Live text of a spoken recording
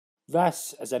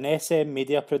This is an SM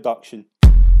Media production.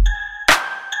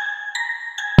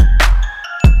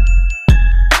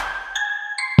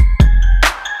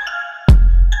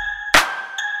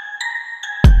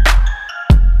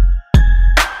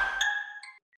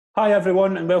 Hi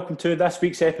everyone and welcome to this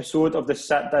week's episode of The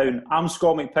Sit Down. I'm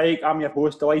Scott McPike, I'm your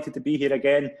host, delighted to be here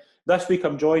again. This week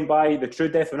I'm joined by the true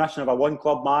definition of a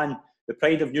one-club man, the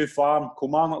pride of New Farm,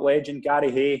 Kilmarnock legend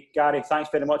Gary Hay. Gary, thanks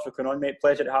very much for coming on, mate.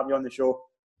 Pleasure to have you on the show.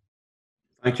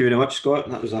 Thank you very much, Scott.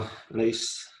 That was a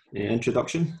nice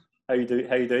introduction. How you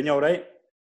doing? You all right?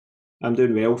 I'm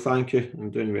doing well, thank you. I'm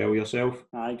doing well. Yourself?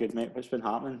 Aye, good, mate. What's been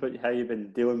happening? How you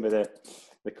been dealing with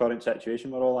the current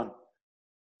situation we're all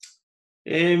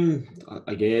in?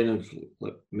 Again,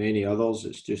 like many others,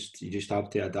 it's just you just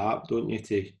have to adapt, don't you,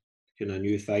 to kind of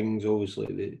new things. Obviously,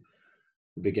 the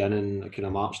beginning, kind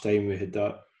of March time, we had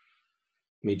that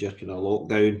major kind of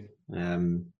lockdown.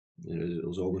 It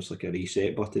was almost like a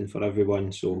reset button for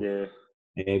everyone. So Yeah.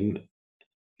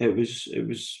 it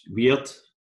was weird,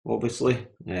 obviously.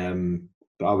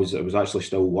 But I was actually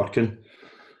still working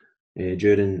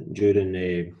during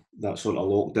that sort of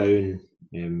lockdown.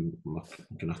 My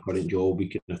kind of current job, we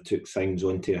kind of took things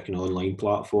onto a kind of online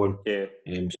platform. Yeah.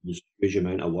 So there's a huge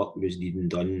amount of work was needing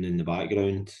done in the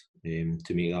background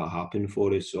to make that happen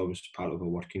for us. So I was part of a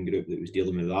working group that was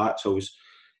dealing with that. So I was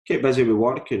kept busy with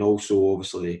work, and also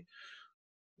obviously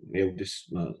my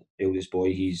eldest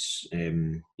boy, he's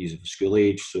of school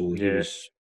age, so he was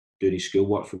doing his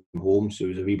schoolwork from home. So it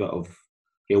was a wee bit of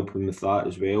helping with that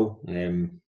as well,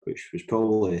 which was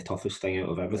probably the toughest thing out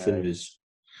of everything. Was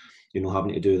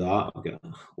having to do that. I've got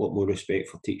a lot more respect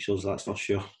for teachers, that's for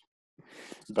sure.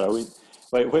 Brilliant.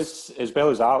 Like, as well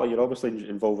as that, like, you're obviously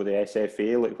involved with the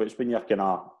SFA. Like, what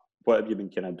have you been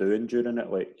kind of doing during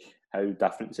it? Like, how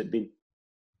different has it been?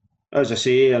 As I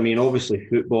say, I mean, obviously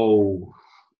football,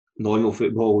 normal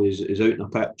football is out on a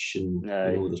pitch, and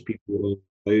there's people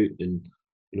around, and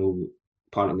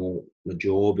part of my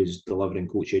job is delivering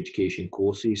coach education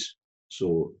courses.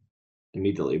 So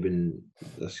immediately when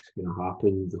this kind of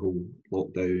happened, the whole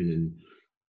lockdown, and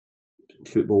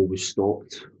football was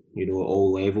stopped, at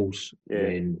all levels.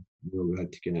 And we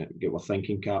had to kind of get our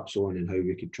thinking caps on and how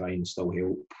we could try and still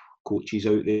help coaches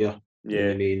out there in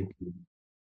the main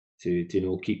to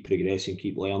keep progressing,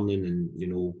 keep learning, and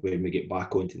when we get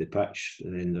back onto the pitch,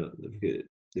 and then they've got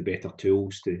the better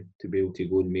tools to be able to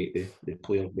go and make the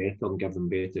players better and give them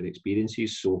better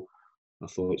experiences. So I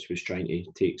thought it was trying to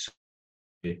take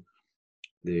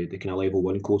the kind of level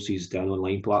 1 courses to an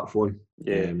online platform.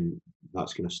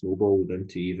 That's kind of snowballed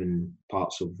into even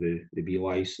parts of the B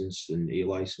licence and A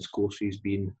licence courses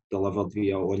being delivered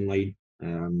via online.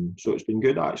 So it's been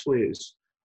good, actually.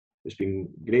 It's been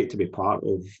great to be part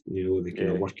of the kind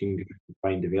of working group to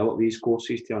try and develop these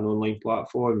courses to an online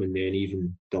platform, and then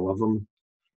even deliver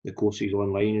the courses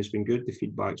online has been good. The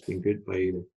feedback's been good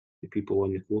by the people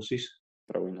on the courses.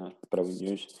 Brilliant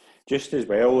news. Just as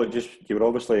well, you were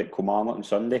obviously at Kilmarnock on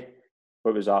Sunday.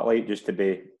 What was that like, just to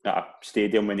be at a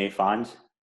stadium with no fans?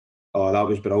 Oh, that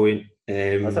was brilliant.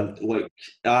 It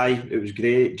was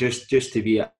great just to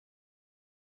be at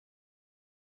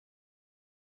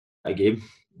a game.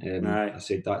 I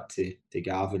said that to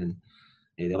Gavin and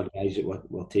the other guys that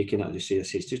were taking it. I said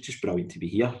it's just brilliant to be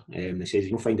here. They says,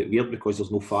 you don't find it weird because there's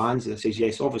no fans? And I says,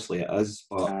 yes, obviously it is,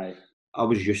 but I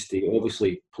was used to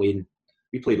obviously playing.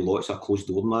 We played lots of closed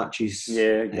door matches.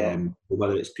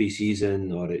 Whether it's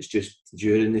pre-season or it's just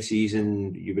during the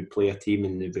season, you would play a team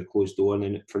and they'd be closed door.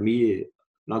 And for me,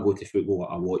 when I go to football,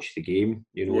 I watch the game.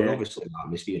 And obviously the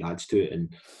atmosphere adds to it,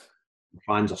 and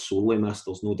fans are sorely missed.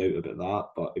 There's no doubt about that.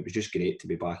 But it was just great to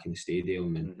be back in the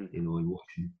stadium and and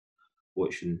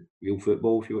watching real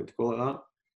football, if you want to call it that.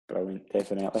 Brilliant,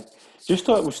 definitely.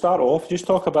 We'll start off. Just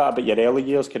talk about your early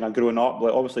years, kind of growing up.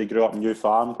 Like, obviously, you grew up in New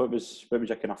Farm. What was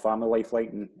your kind of family life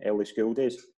like in early school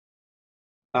days?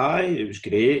 It was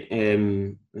great.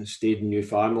 I stayed in New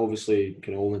Farm, obviously,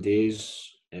 kind of all my days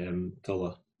till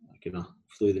I kind of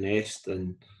flew the nest,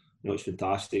 and it's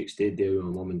fantastic. Stayed there with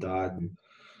my mum and dad, and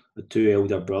the 2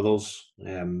 elder brothers.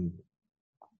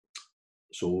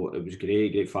 So it was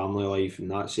great family life in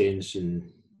that sense,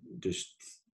 and just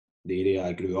the area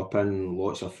I grew up in,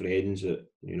 lots of friends that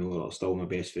are still my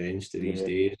best friends to these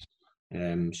days.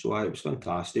 So it was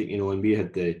fantastic, and we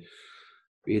had the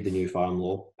New Farm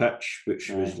Law pitch, which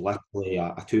was literally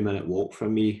a 2-minute walk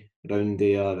from me around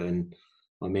there, and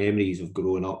my memories of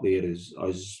growing up there is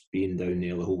us being down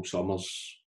there the whole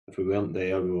summers. If we weren't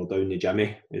there, we were down the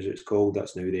Jimmy, as it's called.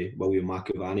 That's now the William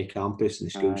McIvanney campus, and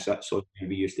the school sits on where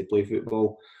we used to play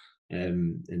football.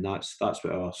 And that's what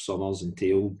our summers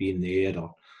entailed, being there,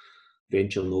 or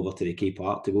venturing over to the K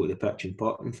Park to go to the pitch and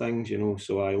putt and things, you know.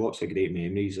 So lots of great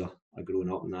memories of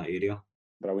growing up in that area.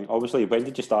 Brilliant. Obviously, when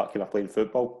did you start kind of playing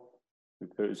football?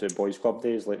 It was the boys' club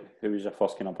days. Like, who was your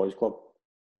first kind of boys' club?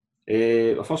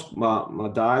 My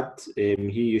dad,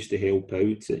 he used to help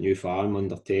out at New Farm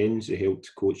under 10s. He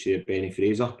helped coach there, Benny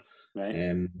Fraser.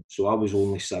 Right. So I was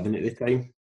only 7 at the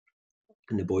time,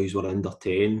 and the boys were under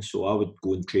 10. So I would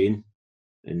go and train,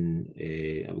 and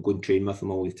I would go and train with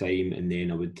them all the time, and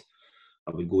then I would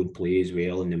go and play as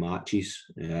well in the matches.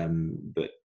 But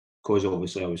because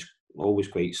obviously I was always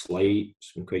quite slight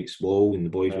and quite small, and the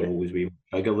boys were always way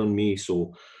bigger than me,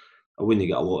 so I wouldn't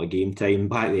get a lot of game time.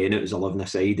 Back then it was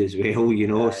 11-a-side as well, you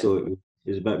know, so it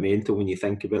was a bit mental when you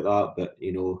think about that. But,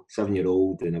 you know,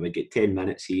 7-year-old, and I would get 10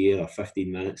 minutes here or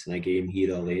 15 minutes in a game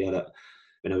here or there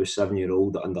when I was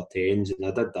 7-year-old at under 10s, and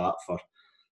I did that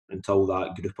until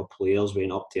that group of players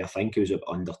went up to, I think it was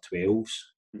under 12s.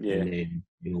 Yeah. And then,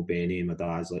 you know, Benny and my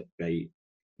dad's like, right,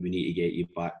 we need to get you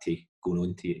back to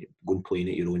going playing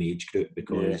at your own age group,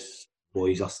 because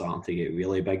boys are starting to get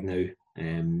really big now,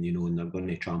 you know, and they're going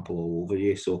to trample all over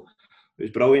you. So it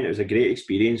was brilliant. It was a great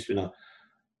experience. When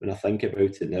I think about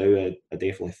it now, I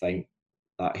definitely think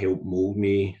that helped mould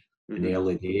me in the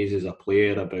early days as a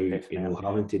player, about, you know,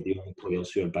 having to deal with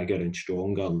players who are bigger and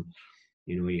stronger, and,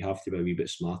 you know, you have to be a wee bit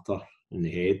smarter in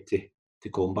the head to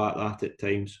combat that at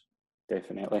times.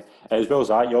 Definitely. As well as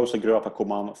that, you also grew up a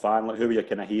Kilmarnock fan. Like, who were your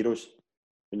kind of heroes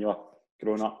when you were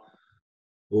growing up?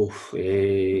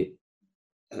 It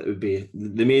would be,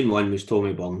 the main one was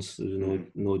Tommy Burns. There's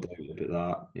no doubt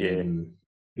about that.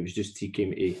 It was just, he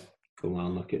came to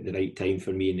Kilmarnock at the right time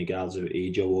for me in regards of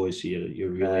age I was. So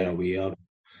you're really aware.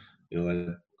 You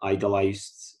know, I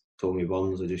idolised Tommy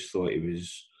Burns. I just thought he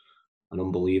was an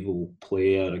unbelievable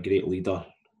player, a great leader.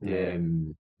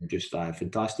 Just a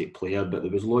fantastic player. But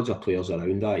there was loads of players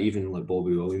around that, even like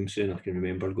Bobby Williamson. I can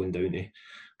remember going down to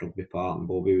Rugby Park and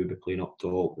Bobby would be playing up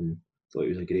top, and thought he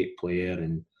was a great player.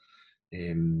 And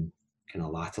kind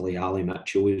of latterly Ali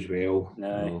Mitchell as well. You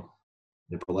know,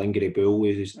 the Ballingery Bull,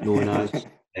 as he's known as.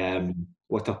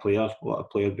 What a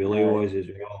player Billy was as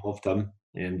well. I loved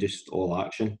him. Just all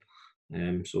action.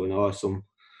 So, you know, some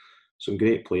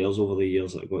great players over the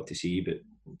years that I got to see, but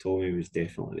Tommy was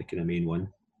definitely the kind of main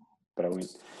one.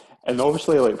 Brilliant. And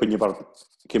obviously, like, when you were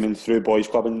coming through boys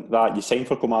club and that, you signed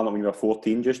for Kilmarnock when you were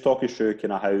 14. Just talk us through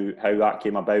kind of how that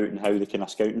came about and how the kind of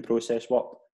scouting process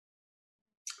worked.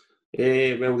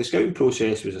 Well, the scouting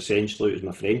process was essentially, it was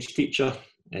my French teacher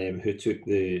who took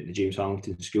the James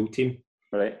Hamilton school team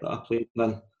that I played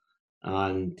in,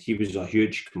 and he was a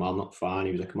huge Kilmarnock fan.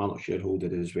 He was a Kilmarnock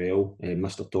shareholder as well,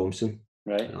 Mr. Thompson.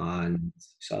 And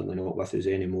sadly not with us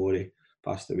anymore. He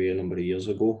passed away a number of years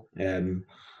ago.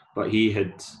 But he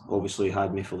had obviously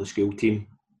had me for the school team,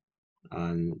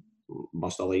 and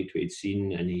must have liked what he'd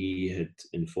seen, and he had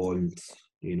informed,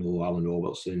 you know, Alan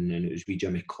Robertson, and it was wee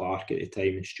Jimmy Clark at the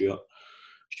time, and Stuart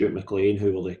McLean,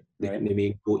 who were the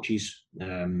main coaches.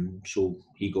 So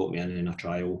he got me in a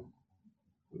trial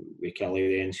with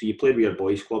Kelly then. So you played with your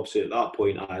boys club. So at that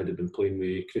point I had been playing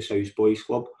with Chris House Boys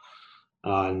Club,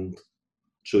 and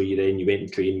so you went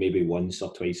and trained maybe once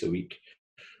or twice a week.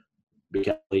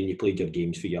 And you played your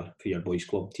games for your boys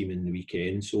club team in the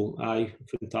weekend. So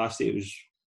fantastic.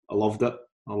 I loved it.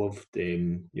 I loved,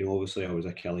 you know, obviously I was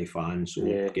a Kelly fan, so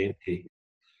getting to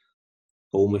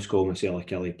almost call myself a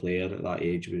Kelly player at that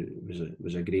age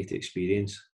was a great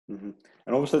experience. And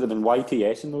obviously there'd been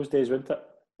YTS in those days, wouldn't it?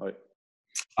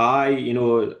 You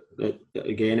know,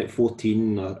 again at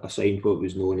 14 I signed what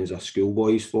was known as a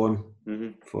schoolboys form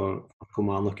for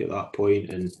Kilmarnock at that point,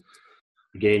 and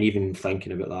again, even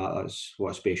thinking about that, that's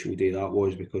what a special day that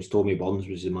was, because Tommy Burns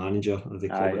was the manager of the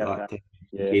club at that time.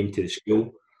 He came to the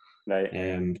school.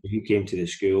 He came to the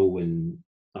school, and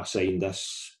I signed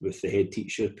this with the head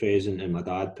teacher present and my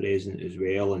dad present as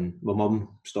well. And my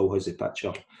mum still has the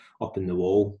picture up in the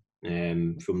wall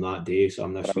from that day. So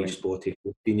I'm this wee spotty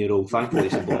 14-year-old. Thankfully,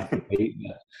 it's in black and white.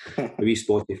 But a wee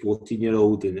spotty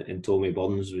 14-year-old, and Tommy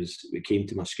Burns came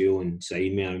to my school and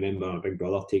signed me. I remember my big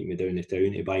brother taking me down the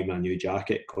town to buy me a new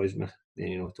jacket because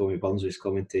Tommy Burns was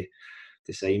coming to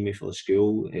sign me for the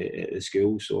school at the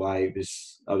school. So that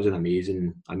was an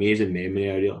amazing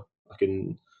memory.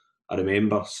 I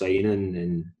remember signing,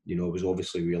 and you know, I was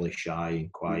obviously really shy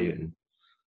and quiet, and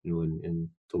you know, and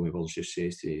Tommy Burns just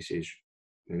says to me, he says,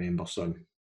 "Remember, son,"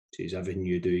 says, "everything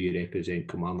you do, you represent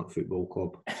Kilmarnock Football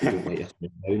Club. You don't let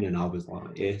yourself down." And I was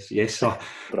like, yes, sir.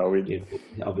 Brilliant. You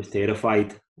know, I was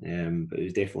terrified, but it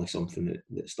was definitely something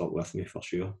that stuck with me for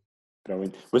sure.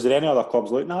 Brilliant. Was there any other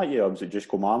clubs looking at you, or was it just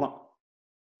Kilmarnock?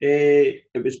 It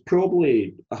was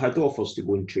probably, I had offers to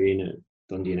go and train at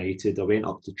Dundee United. I went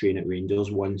up to train at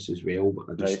Rangers once as well,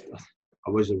 but I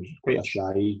was quite a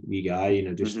shy wee guy, and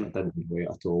I didn't enjoy it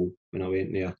at all when I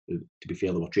went there. To be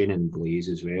fair, they were training in Blaze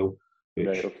as well,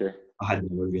 which I had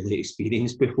never really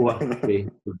experienced before.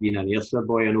 Being an Ayrshire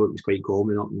boy, I know it was quite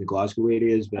common up in the Glasgow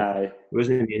areas, but there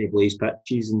wasn't many Blaze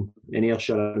pitches in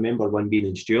Ayrshire. I remember one being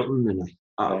in Stewarton, and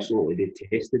I absolutely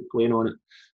detested playing on it.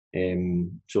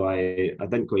 So I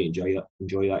didn't quite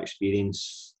enjoy that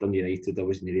experience. Dundee United, I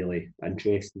wasn't really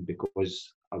interested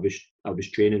because I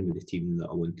was training with the team that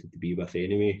I wanted to be with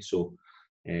anyway. So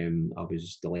I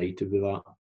was delighted with that.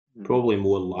 Probably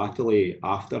more latterly,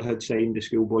 after I had signed the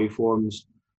schoolboy forms,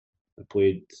 I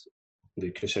played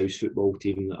the Chris House football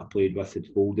team that I played with had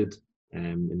folded,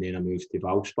 and then I moved to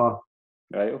Valspar.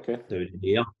 Right, okay. Down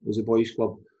there as a boys'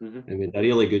 club, and we had a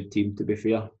really good team, to be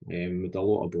fair. With a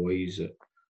lot of boys that,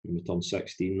 when we turned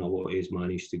 16, a lot of us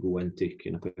managed to go into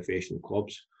kind of professional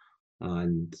clubs,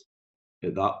 and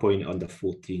at that point, under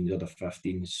 14s, under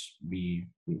 15s, we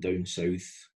went down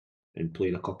south and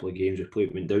played a couple of games. We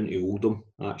went down to Oldham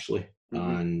actually,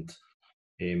 and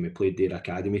we played their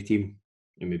academy team,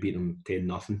 and we beat them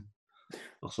 10-0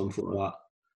 or something like that.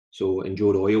 So, and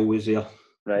Joe Royal was there,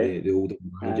 the Oldham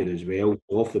manager as well.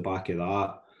 Off the back of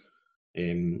that,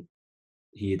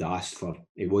 he had asked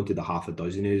he wanted a half a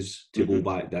dozen of us to go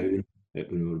back down when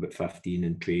we were about 15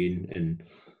 and train, and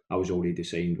I was already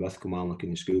signed with Kilmarnock in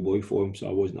the schoolboy form, so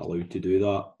I wasn't allowed to do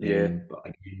that. But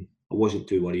again, I wasn't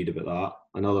too worried about that.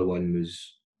 Another one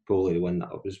was probably the one that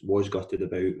I was gutted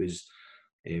about was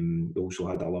we also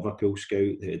had a Liverpool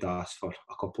scout that had asked for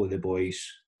a couple of the boys.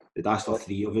 They'd asked for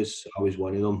 3 of us. I was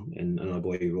one of them, and another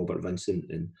boy, Robert Vincent,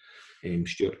 and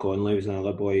Stuart Conley was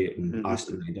another boy, and asked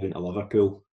them to go down to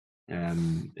Liverpool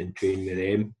and train with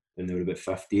them when they were about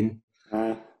 15.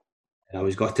 And I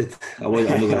was gutted. I'm not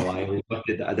going to lie, I was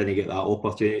gutted that I didn't get that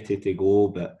opportunity to go,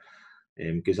 but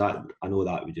because I know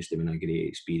that would just have been a great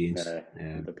experience. That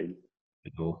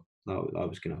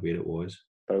was kind of where it was.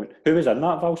 Brilliant. Who was in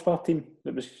that Valspar team?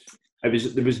 There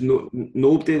was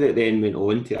nobody that then went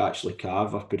on to actually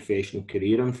carve a professional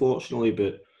career, unfortunately.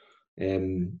 But there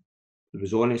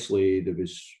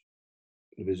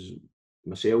was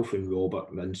myself and Robert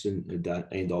Vincent who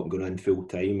ended up going in full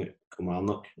time at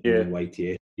Kilmarnock in the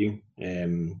YTS team.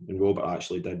 And Robert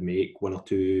actually did make 1 or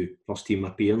 2 first team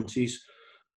appearances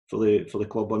for the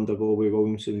club under Bobby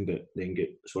Williamson, but then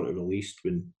get sort of released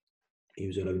when he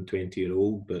was around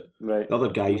 20-year-old. But the other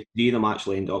guys, 3 of them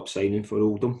actually ended up signing for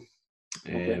Oldham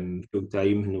full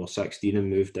time when they were 16 and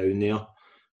moved down there,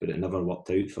 but it never worked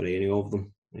out for any of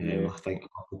them. I think a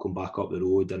couple come back up the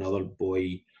road. Another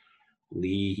boy,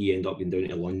 Lee, he ended up going down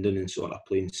to London and sort of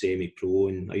playing semi-pro,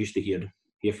 and I used to hear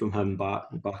from him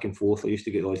back and forth. I used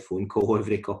to get a phone call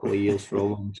every couple of years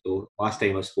from him. So last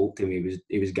time I spoke to him,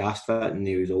 he was gas fit, and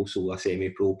he was also a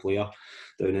semi-pro player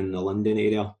down in the London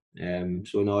area.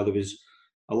 So no, there was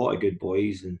a lot of good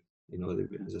boys, and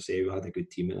as I say, we had a good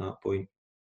team at that point.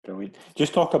 Brilliant.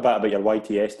 Just talk a bit about your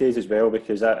YTS days as well,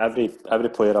 because every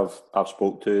player I've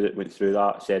spoke to that went through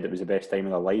that said it was the best time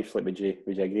of their life. Like, would you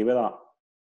agree with that?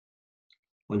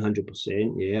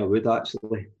 100%, yeah, I would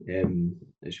actually.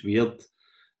 It's weird.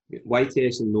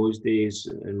 YTS in those days,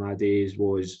 in my days,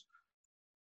 was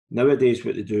nowadays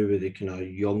what they do with the kind of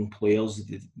young players.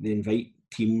 They invite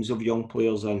teams of young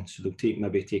players in, so they'll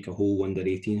maybe take a whole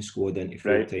under-18 squad into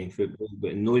full-time football.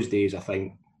 But in those days, I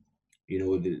think, the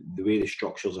way the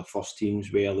structures of first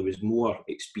teams were, there was more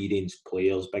experienced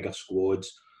players, bigger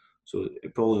squads. So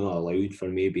it probably not allowed for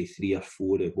maybe 3 or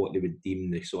 4 of what they would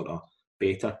deem the sort of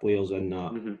better players in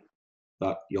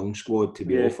that young squad to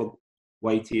be offered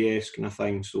YTS kind of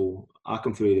thing. So I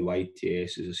come through the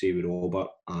YTS, as I say, with Robert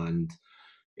and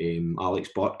Alex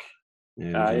Burke.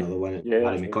 Another one,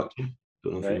 Gary McCutcheon.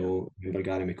 Don't know if you remember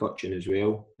Gary McCutcheon as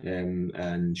well,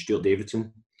 and Stuart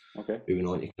Davidson. Who went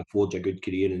on to forge a good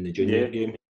career in the junior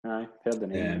game. Heard the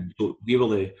name. So we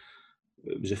were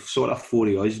it was a sort of 4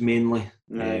 of us mainly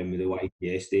with the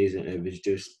YTS days, and it was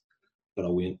just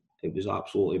brilliant. It was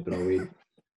absolutely brilliant.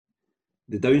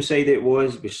 The downside it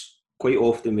was quite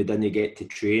often we didn't get to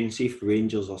train. See if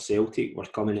Rangers or Celtic were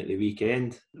coming at the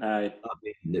weekend, that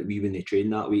we wouldn't train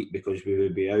that week because we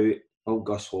would be out.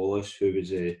 Gus Hollis, who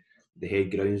was the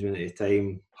head groundsman at the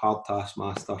time, hard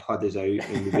taskmaster, had us out,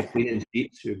 and we'd be cleaning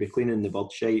seats, we'd be cleaning the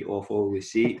bird shite off all the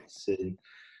seats, and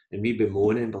we'd be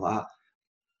moaning about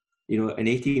that. An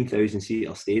 18,000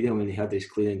 seater stadium, and they had us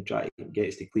cleaning, trying to get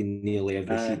us to clean nearly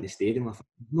every seat in the stadium. I thought,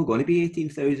 there's not going to be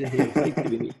 18,000 here. How can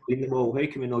we not clean them all? How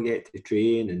can we not get to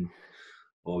train? And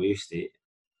it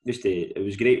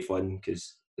was great fun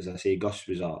because, as I say, Gus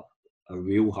was a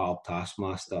real hard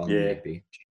taskmaster, and he'd be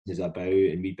about,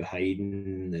 and we'd be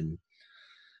hiding, and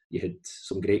you had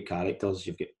some great characters.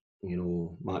 You've got,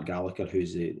 Mark Gallagher,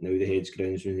 who's now the head's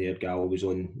groundsman there. Gal was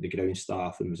on the ground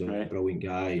staff and was a brilliant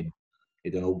guy. He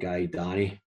had an old guy,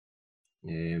 Danny,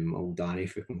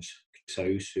 from his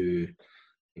house, who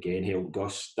again helped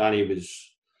Gus. Danny was,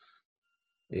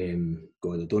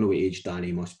 God, I don't know what age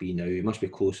Danny must be now. He must be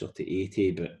closer to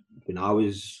 80, but when I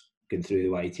was going through the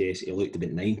YTS, he looked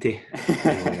about 90.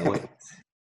 He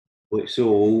looked so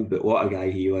old, but what a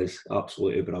guy he was.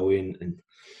 Absolutely brilliant. And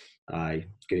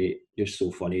great. Just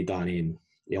so funny, Danny. And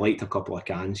he liked a couple of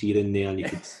cans here and there, and you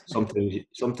could sometimes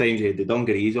he had the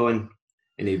dungarees on,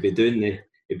 and he'd be doing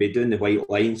the white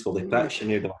lines for the pitch,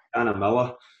 and he'd have a can of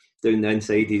Miller down the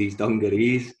inside of these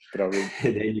dungarees. Brilliant.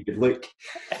 And then you would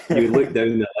look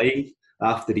down the line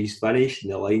after he's finished,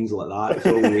 and the line's like that. It's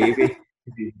all wavy.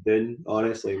 He's done.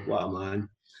 Honestly, what a man.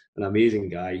 An amazing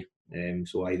guy.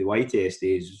 So the YTS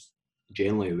days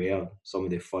generally were some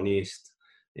of the funniest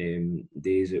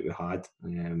days that we had.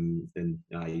 And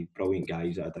brilliant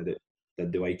guys that I did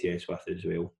the YTS with as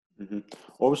well. Mm-hmm.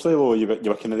 Obviously, though, you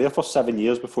were kind of there for 7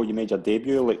 years before you made your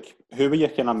debut. Like, who were your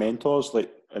kind of mentors,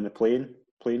 like, in the playing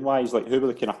wise? Like, who were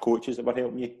the kind of coaches that were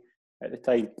helping you at the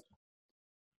time?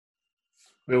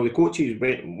 Well, the coaches,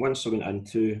 once I went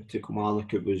into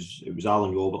Kilmarnock, it was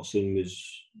Alan Robertson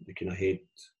was the kind of head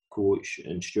coach,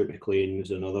 and Stuart McLean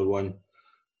was another one.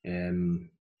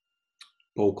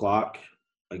 Paul Clark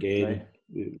again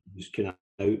was kind of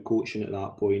out coaching at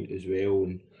that point as well,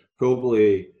 and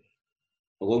probably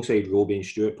alongside Robbie and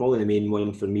Stuart, probably the main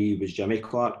one for me was Jimmy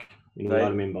Clark. I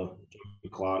remember Jimmy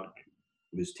Clark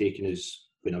was taking us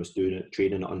when I was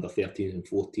training at under 13s and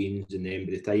 14s, and then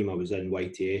by the time I was in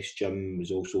YTS, Jim was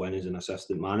also in as an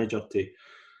assistant manager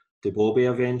to Bobby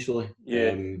eventually.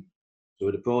 So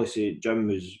I'd probably say Jim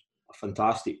was a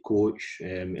fantastic coach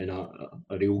and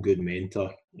a real good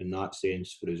mentor in that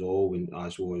sense for us all, and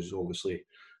as was obviously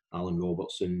Alan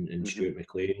Robertson and Stuart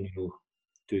McLean,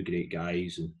 two great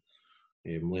guys,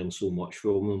 and learned so much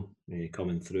from them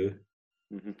coming through.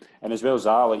 Mm-hmm. And as well as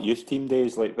that, like youth team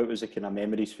days, like what was the kind of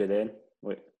memories for them?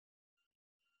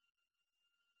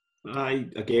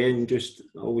 Like, again, just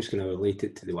always kind of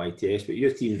related to the YTS, but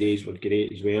youth team days were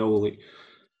great as well. Like,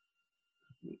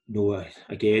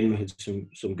 again, we had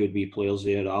some good wee players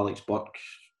there. Alex Burke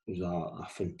was a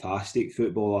fantastic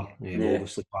footballer,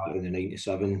 obviously part of the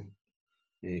 '97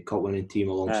 cup winning team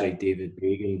alongside David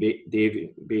Begay.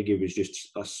 David Begay was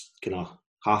just kind of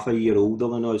half a year older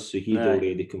than us, so he'd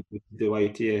already completed the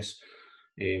YTS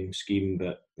scheme.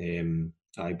 But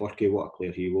Burke, what a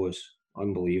player he was,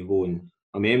 unbelievable. And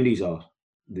my memories are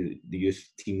the youth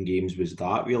team games was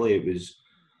that really. It was,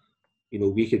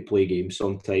 we could play games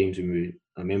sometimes, and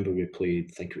I remember we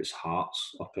played, I think it was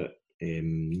Hearts up at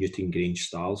Newton Grange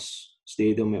Stars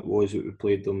Stadium. It was that we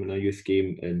played them in a youth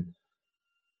game, and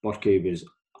Burke was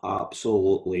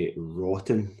absolutely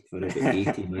rotten for about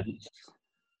 80 minutes.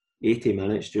 80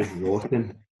 minutes just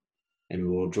rotten, and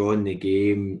we were drawing the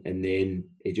game, and then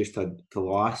he just had the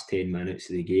last 10 minutes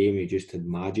of the game, he just had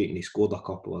magic, and he scored a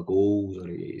couple of goals, or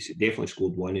he definitely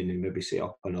scored one, and then maybe set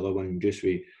up another one just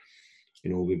with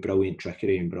brilliant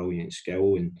trickery and brilliant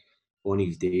skill. And on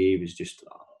his day, he was just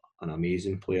an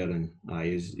amazing player, and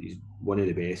he's one of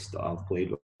the best that I've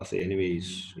played with.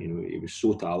 Anyways, he was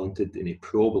so talented, and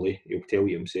he'll tell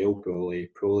you himself,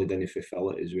 probably didn't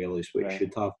fulfil it as well as what he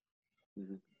should have.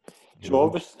 Mm-hmm. So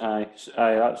obviously,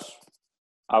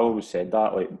 I always said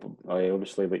that, like,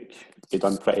 obviously, like, he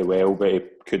done pretty well, but he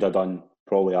could have done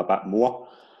probably a bit more.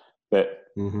 But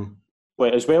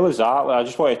like, as well as that, like, I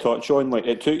just want to touch on, like,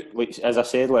 it took, like, as I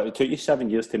said, like, it took you 7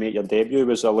 years to make your debut.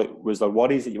 Was there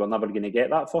worries that you were never going to get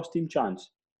that first team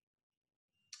chance?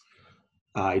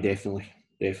 Definitely.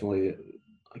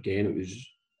 Again,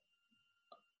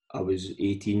 I was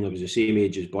 18. I was the same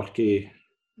age as Burke.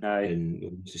 And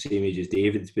it was the same age as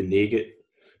David. When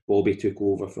Bobby took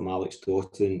over from Alex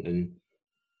Totten, and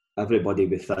everybody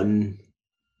within,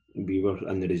 we were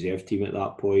in the reserve team at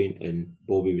that point, and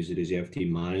Bobby was the reserve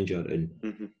team manager, and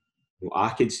I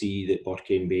could see that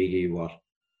Burke and Begay were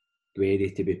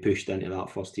ready to be pushed into that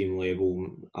first team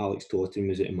level. Alex Totten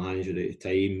was the manager at the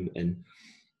time, and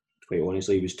quite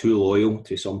honestly, he was too loyal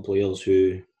to some players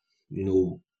who,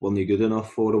 weren't good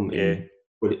enough for him. And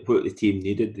what the team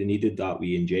needed, they needed that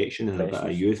wee injection and a bit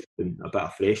of youth and a bit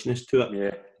of freshness to it.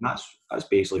 And that's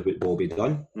basically what Bobby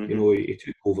done. He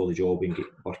took over the job, and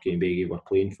Burke and Begay were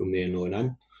playing from there on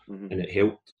in, and it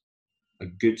helped a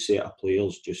good set of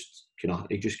players.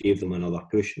 It just gave them another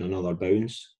push and another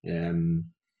bounce. And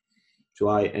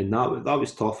that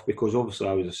was tough, because obviously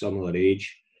I was a similar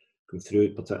age, come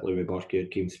through, particularly with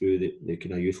Burke, came through the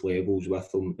kind of youth levels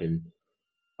with them, and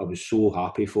I was so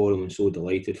happy for him and so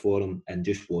delighted for him, and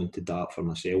just wanted that for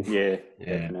myself. Yeah,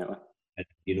 definitely. And,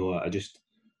 you know, I just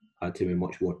had to be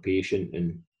much more patient,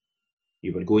 and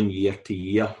you were going year to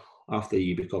year after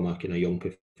you become a kind of young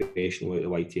professional out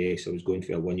of YTS. I was going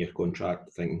for a 1-year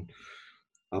contract, thinking,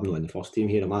 I'm not in the first team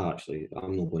here, I'm not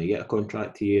going to get a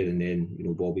contract here. And then, you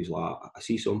know, Bobby's like, I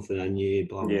see something in you,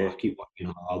 blah, blah, blah, keep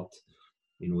working hard.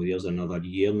 You know, there's another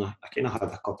year. And I kind of had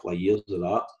a couple of years of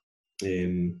that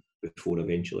before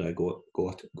eventually I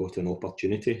got an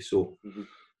opportunity. So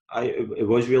it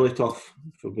was really tough,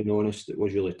 for being honest. It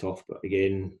was really tough. But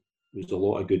again, there was a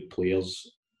lot of good players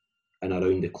in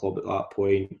around the club at that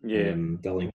point.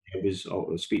 Dylan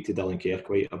I speak to Dylan Kerr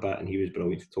quite a bit, and he was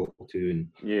brilliant to talk to, and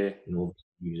you know,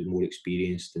 he was more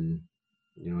experienced, and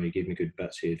you know, he gave me good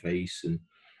bits of advice. And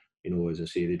you know, as I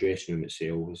say, the dressing room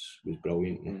itself was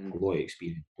brilliant. A lot of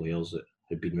experienced players that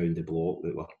had been round the block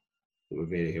that were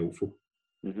very helpful.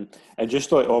 And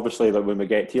just like, obviously, like when we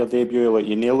get to your debut, like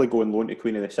you nearly go on loan to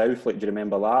Queen of the South. Like, do you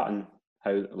remember that? And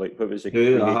how, like, what was it?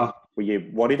 Were you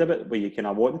worried about? Were you kind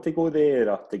of wanting to go there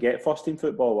or to get first team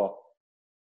football? Or?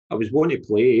 I was wanting to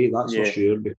play, that's for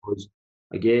sure, because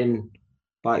again,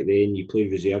 back then you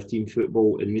played reserve team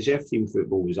football, and reserve team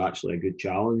football was actually a good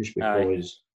challenge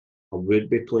because I would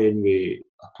be playing with.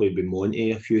 I played with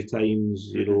Monty a few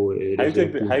times. You know,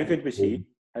 how good was he?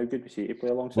 How good was he to play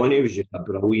alongside? Monty was just a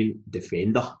brilliant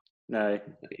defender.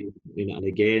 And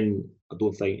again, I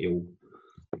don't think he'll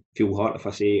feel hurt if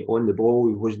I say on the ball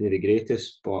he wasn't the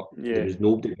greatest, but there was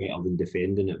nobody better than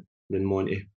defending it than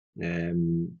Monty.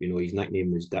 You know, his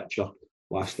nickname was Ditcher,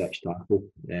 last ditch tackle,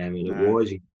 and it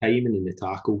was his timing in the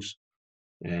tackles,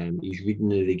 his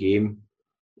reading of the game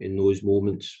in those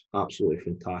moments, absolutely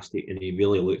fantastic, and he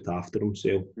really looked after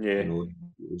himself. You know,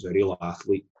 he was a real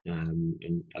athlete,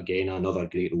 and again another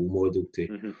great role model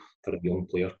for a young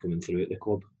player coming through at the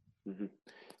club.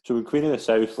 So in Queen of the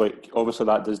South, like obviously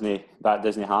that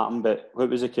doesn't happen, but what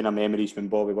was the kind of memories when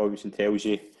Bobby Williamson tells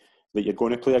you that you're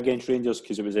going to play against Rangers,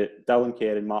 because it was Dylan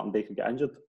Kerr and Martin Baker get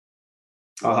injured?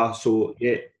 So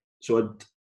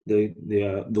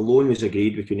the loan was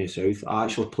agreed with Queen of the South. I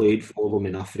actually played for them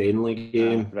in a friendly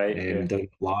game down at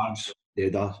Largs. They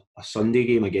had a Sunday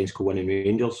game against Kilwinning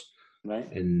Rangers,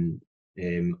 and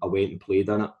I went and played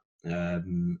in it,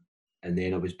 and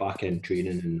then I was back in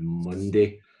training on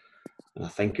Monday. And I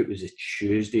think it was a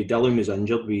Tuesday. Dylan was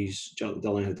injured.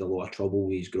 Dylan had a lot of trouble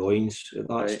with his groins at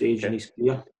that stage in his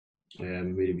career,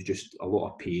 where he was just a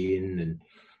lot of pain, and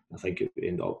I think it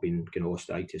ended up being kind of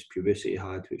osteitis pubis that he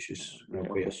had, which is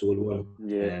quite a sore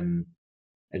one.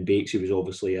 And Bakesy was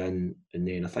obviously in, and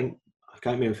then I can't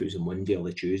remember if it was the Monday or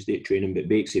the Tuesday at training, but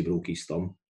Bakesy broke his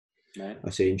thumb,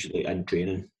 essentially in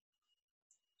training.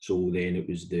 So then it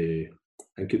was the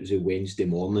Wednesday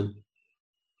morning.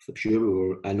 For sure, we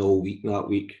were in all week that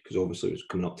week, because obviously it was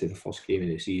coming up to the first game of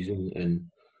the season, and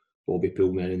Bobby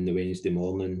pulled me in the Wednesday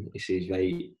morning. He says,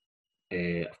 right,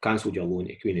 I've cancelled your loan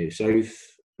to Queen of the South.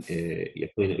 You're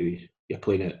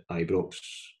playing at Ibrox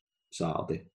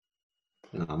Saturday.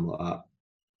 And I'm like that.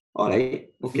 All right,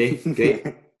 okay, great.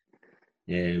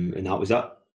 And that was it.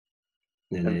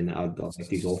 And then I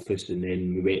left his office, and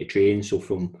then we went to train. So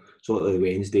from sort of the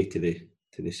Wednesday to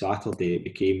the Saturday, it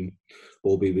became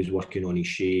Bobby was working on his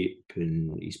shape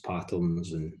and his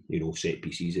patterns and, you know, set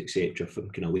pieces, etc.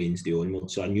 from kind of Wednesday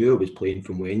onwards. So I knew I was playing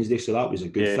from Wednesday, so that was a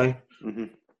good thing,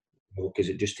 because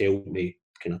it just helped me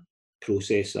kind of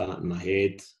process that in my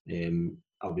head.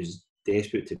 I was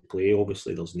desperate to play.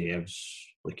 Obviously, there's nerves,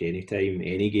 like any time,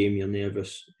 any game you're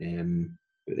nervous.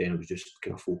 But then I was just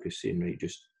kind of focusing, right,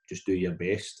 just do your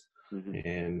best,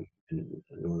 and you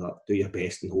know that, do your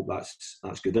best and hope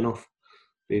that's good enough,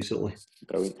 basically.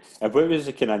 Brilliant. And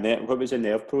what was the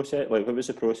nerve process like? What was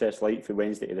the process like from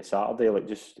Wednesday to the Saturday? Like,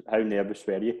 just how nervous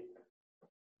were you?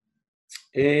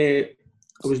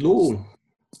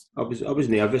 I was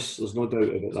nervous. There's no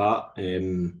doubt about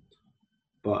that.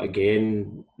 But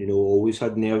again, you know, always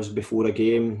had nerves before a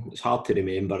game. It's hard to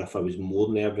remember if I was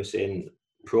more nervous then.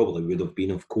 Probably would have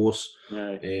been, of course.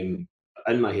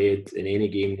 In my head, in any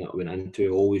game that I went into, I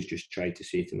always just tried to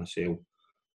say to myself,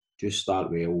 just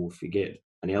start well. If you get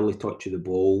an early touch of the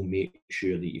ball, make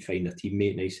sure that you find a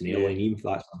teammate nice and early. And even if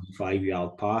that's a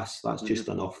 5-yard pass, that's just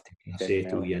enough to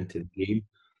settle you into the game.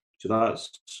 So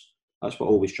that's what I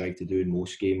always try to do in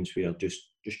most games, where just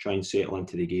try and settle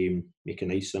into the game, make a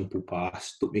nice simple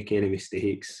pass, don't make any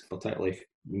mistakes, particularly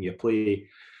when you play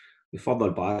the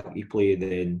further back you play,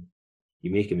 then you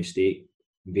make a mistake,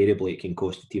 invariably it can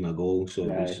cost the team a goal. So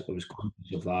I was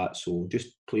conscious of that. So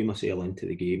just play myself into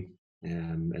the game,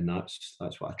 and that's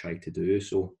what I tried to do.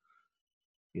 So,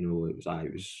 you know, it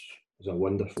was a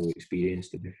wonderful experience,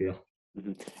 to be fair.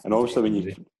 Mm-hmm. And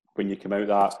obviously, when you come out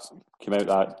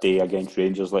that day against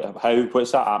Rangers, like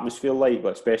what's that atmosphere like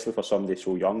especially for somebody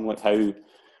so young? Like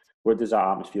what does that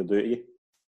atmosphere do to you?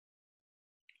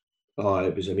 Oh,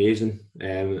 it was amazing.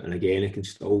 And again, I can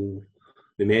still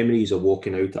the memories of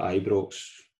walking out at Ibrox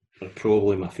are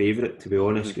probably my favourite, to be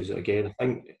honest. Because again, I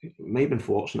think it might have been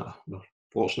fortunate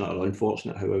or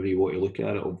unfortunate, however you want to look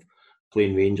at it, of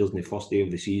playing Rangers in the first day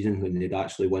of the season when they'd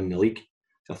actually won the league.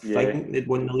 So I think they'd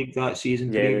won the league that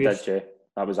season previous. They did, yeah.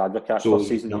 That was Advocaat's first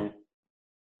season,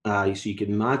 so you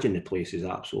can imagine the place is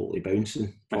absolutely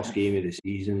bouncing. First game of the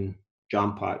season,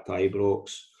 jam-packed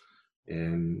Ibrox.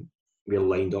 We're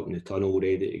lined up in the tunnel,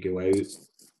 ready to go out.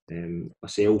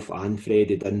 Myself and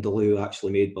Freddie Dindal, who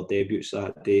actually made their debuts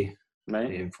that day.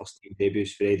 Right. First team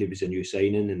debuts. Freddie was a new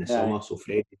signing in the summer, so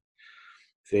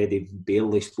Freddie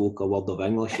barely spoke a word of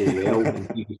English as well.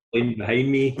 And he was playing behind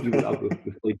me.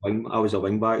 I was a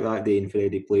wing back that day, and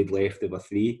Freddie played left of a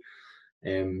three.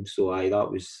 It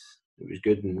was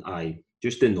good, and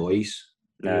just the noise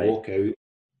when you walk out,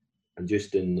 and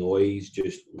just the noise,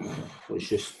 it's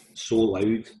just so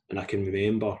loud. And I can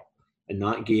remember in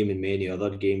that game and many other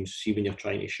games, see when you're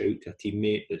trying to shout to a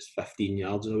teammate that's 15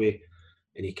 yards away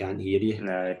and he can't hear you.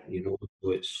 You know,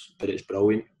 so it's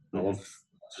brilliant.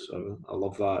 Mm-hmm. I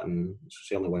love that, and it's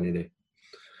certainly one of the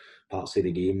parts of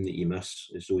the game that you miss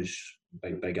is those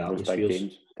big atmospheres. Big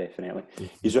games, definitely.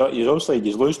 You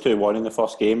lose 2-1 in the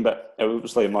first game, but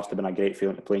obviously it must have been a great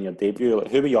feeling to play in your debut.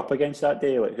 Like, who were you up against that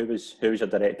day? Like, who was your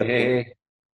director?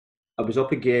 I was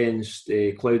up against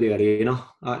Claudio Arena,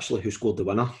 actually, who scored the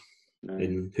winner,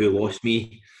 and who lost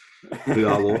me, who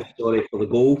I lost, sorry, for the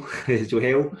goal as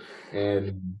well.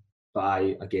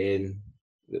 But again,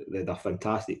 they're a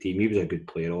fantastic team. He was a good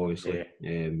player, obviously.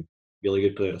 Really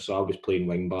good player. So I was playing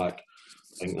wing back,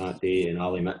 I think, that day, and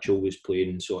Ali Mitchell was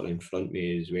playing sort of in front of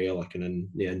me as well, like in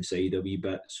the inside a wee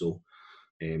bit. So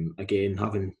again,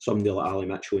 having somebody like Ali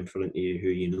Mitchell in front of you who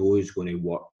you know is going to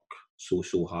work so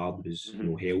hard was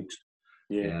helps.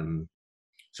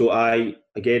 So I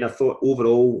thought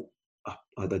overall I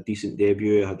had a decent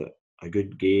debut. I had a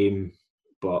good game,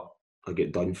 but I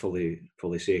get done for the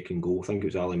second goal. I think it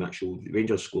was Ali Mitchell.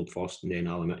 Rangers scored first, and then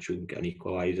Ali Mitchell got an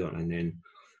equaliser, and then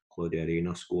Claudio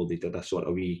Arena scored. They did a sort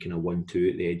of wee kind of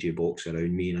 1-2 at the edge of the box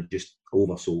around me, and I just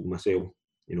oversold myself.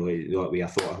 You know, that way I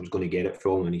thought I was going to get it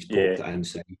from, and he's popped it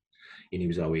inside, and he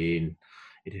was away, and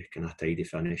he did kind of tidy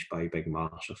finish by Big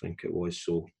Marsh, I think it was.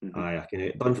 So I kind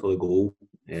of done for the goal,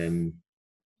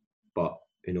 but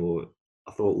you know,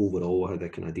 I thought overall I had a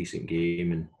kind of decent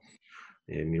game, and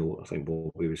you know, I think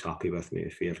Bobby was happy with me,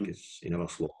 fair, because he never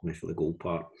slaughtered me for the goal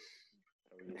part.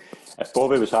 If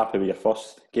Bobby was happy with your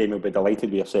first game, he'll be delighted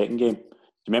with your second game. Do you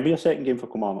remember your second game for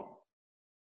Kilmarnock?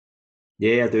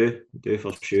 Yeah, I do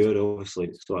for sure. Obviously,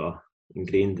 it's sort of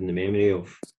ingrained in the memory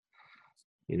of,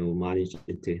 you know, managing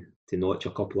to notch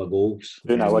a couple of goals.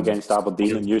 2-0 against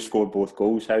Aberdeen, and you scored both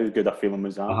goals. How good a feeling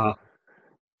was that?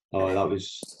 Oh, that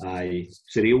was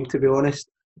surreal, to be honest.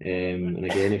 And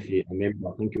again, if you remember,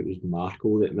 I think it was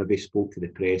Marco that maybe spoke to the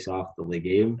press after the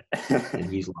game,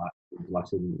 and he's like,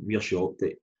 "Listen, we're shocked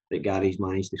that Gary's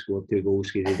managed to score 2 goals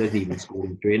because he didn't even score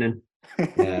in training."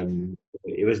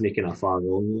 He wasn't kind of far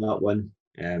wrong with that one.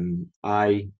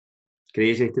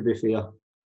 Crazy, to be fair,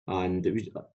 and it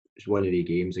was one of the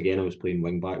games. Again, I was playing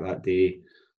wing back that day.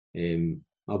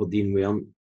 Aberdeen weren't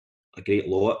a great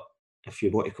lot, if you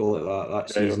want to call it that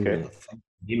season. Okay. I think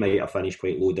he might have finished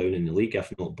quite low down in the league,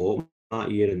 if not bottom that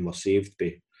year, and were saved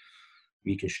by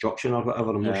reconstruction or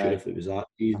whatever. I'm not sure if it was that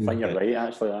season. I think you're right,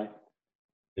 actually.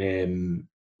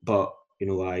 But you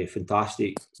know,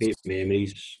 fantastic, great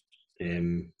memories.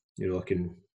 You know, I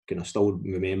can still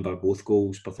remember both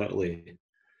goals, particularly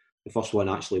the first one,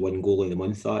 actually won goal of the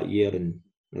month that year and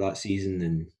that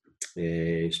season,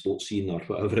 and Sports Scene or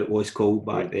whatever it was called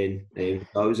back then. That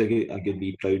was a good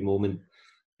wee proud moment.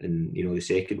 And you know, the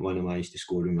second one I managed to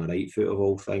score with my right foot of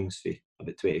all things for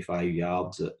about 25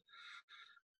 yards.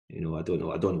 You know, I don't know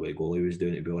what the goalie was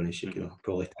doing, to be honest. You could have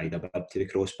probably tied a bib to the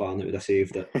crossbar and it would have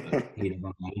saved it, but he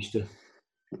never managed to.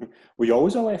 Were you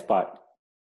always a left back?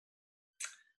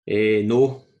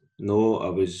 No, I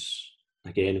was,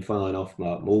 again, funnily enough,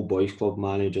 my old boys club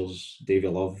managers, Davy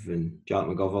Love and Jack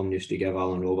McGovern, used to give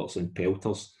Alan Robertson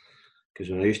pelters, because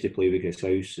when I used to play with Chris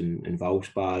House and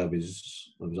Valspar, I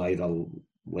was either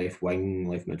left wing,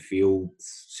 left midfield,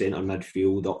 centre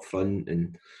midfield, up front,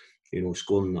 and you know,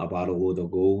 scoring a barrel load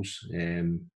of goals.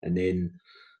 And then,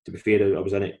 to be fair, I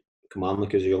was in it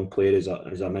Kilmarnock as a young player as a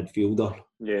midfielder.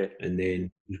 Yeah. And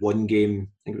then there was one game,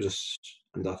 I think it was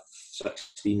under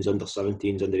 16s, under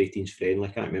 17s, under 18s friendly.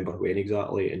 I can't remember when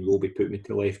exactly. And Roby put me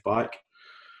to left back.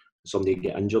 somebody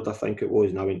get injured, I think it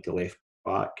was, and I went to left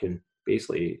back, and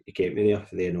basically he kept me there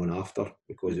for then on after,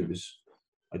 because it was,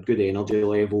 I had good energy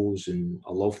levels and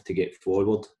I loved to get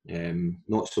forward.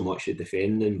 Not so much at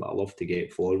defending, but I loved to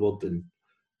get forward, and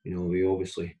we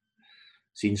obviously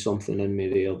seen something in me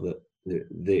there that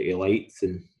he liked,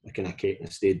 and I kind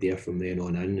of stayed there from then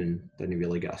on in, and didn't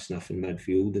really get a sniff in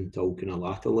midfield until kind of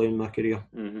laterly in my career.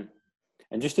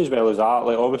 And just as well as that,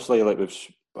 like obviously, like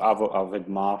I've had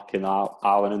Mark and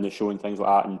Alan in the show and things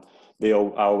like that, and I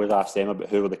always ask them about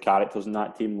who were the characters in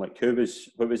that team. Like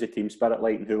what was the team spirit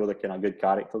like, and who were the kind of good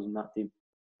characters in that team,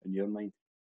 in your mind?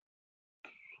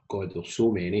 God, there's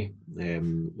so many.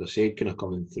 They're said kind of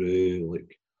coming through,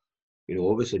 like,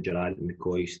 obviously Durrant and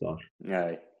McCoy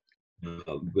Aye.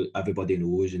 Everybody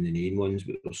knows in the main ones,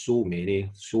 but there's so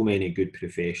many good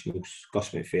professionals. Gus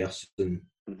McPherson,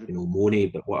 Money,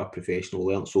 but what a professional.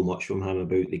 Learned so much from him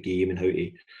about the game and how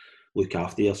to look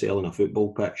after yourself on a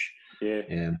football pitch.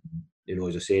 Yeah.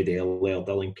 As I said earlier,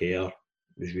 Dylan Kerr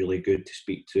was really good to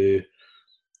speak to.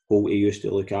 Holty used to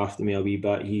look after me a wee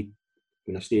bit.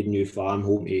 When I stayed in New Farm,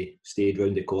 Holty stayed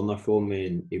round the corner for me,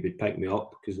 and he would pick me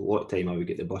up, because a lot of time I would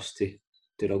get the bus to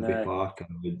Rugby Park,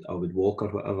 and I would walk or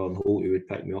whatever, and Holty would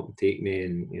pick me up and take me,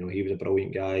 and he was a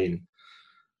brilliant guy. And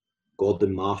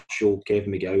Gordon Marshall,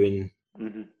 Kevin McGowan,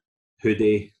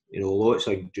 Hoodie, lots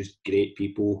of just great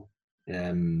people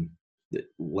that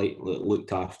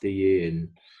looked after you, and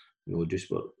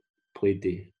just played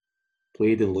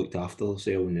and looked after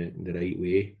themselves in the right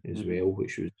way as well,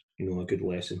 which was a good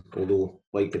lesson. Although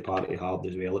liked to party hard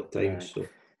as well at times, so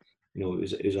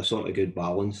it was a sort of good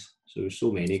balance. So there was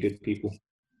so many good people.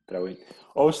 Brilliant.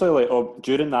 Obviously, like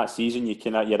during that season, you're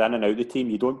in and out the team.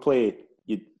 You don't play.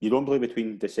 You don't play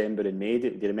between December and May. Do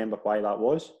you remember why that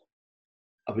was?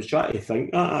 I was trying to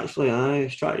think that actually. I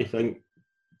was trying to think.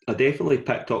 I definitely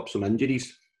picked up some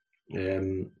injuries.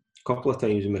 A couple of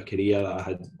times in my career, I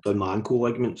had done my ankle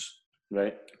ligaments,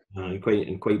 right,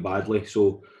 and quite badly.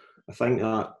 So I think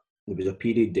that there was a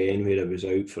period then where I was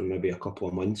out for maybe a couple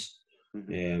of months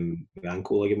with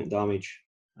ankle ligament damage.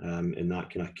 And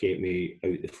that kind of kept me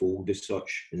out the fold as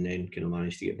such, and then kind of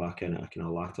managed to get back in at a kind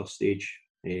of latter stage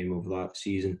of that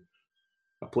season.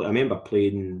 I remember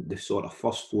playing the sort of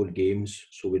first 4 games.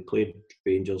 So we played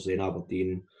Rangers, then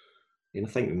Aberdeen, and I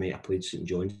think we might have played St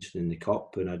Johnstone in the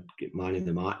Cup, and I'd get man of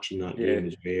the match in that game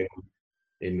as well.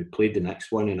 And we played the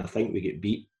next one, and I think we get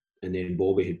beat. And then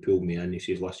Bobby had pulled me in. He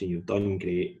says, "Listen, you've done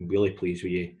great. I'm really pleased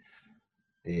with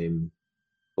you."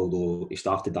 Although he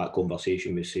started that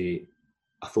conversation with saying,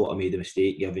 "I thought I made a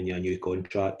mistake giving you a new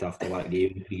contract after that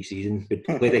game in pre-season." We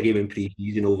played a game in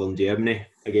pre-season over in Germany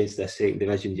against this second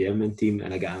division German team,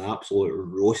 and I got an absolute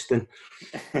roasting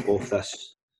off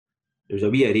this. There was a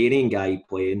wee Iranian guy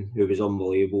playing who was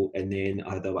unbelievable, and then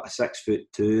I had a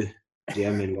 6'2"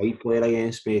 German wide player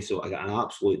against me, so I got an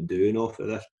absolute doing off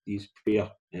of these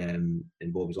pair. And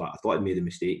Bob was like, "I thought I'd made a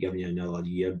mistake giving you another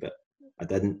year, but I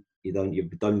didn't.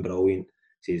 You've done brilliant."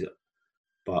 He says,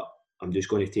 "But I'm just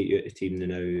going to take you out of the team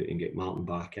now and get Martin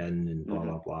back in," and blah,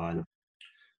 blah, blah. And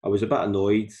I was a bit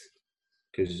annoyed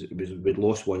because we'd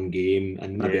lost one game,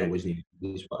 and maybe I wasn't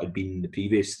even what I'd been the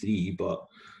previous 3, but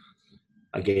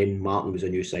again, Martin was a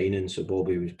new signing, so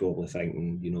Bobby was probably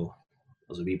thinking,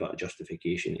 there's a wee bit of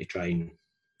justification to try and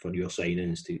for your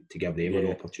signings to give them an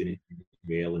opportunity as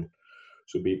well, and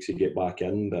so basically get back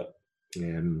in. But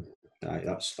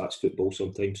that's football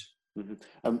sometimes.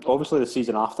 Obviously, the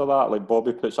season after that, like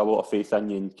Bobby puts a lot of faith in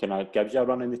you and kind of gives you a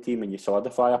run in the team, and you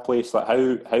solidify a place. Like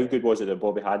how good was it that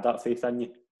Bobby had that faith in you?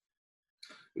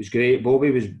 It was great.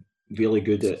 Bobby was really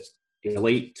good at. He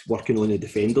liked working on the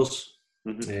defenders,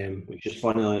 which is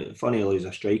funny as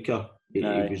a striker. He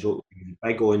was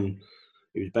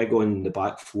big on the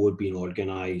back 4 being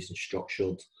organised and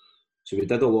structured. So we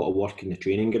did a lot of work in the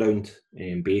training ground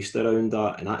based around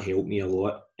that, and that helped me a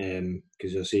lot.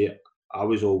 Because I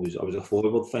was a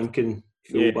forward thinking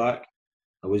fullback.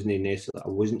 I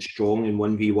wasn't strong in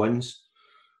 1v1s,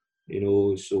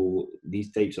 so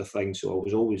these types of things. So I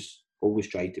was always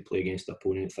trying to play against the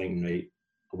opponent thinking, right,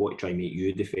 I want to try and make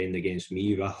you defend against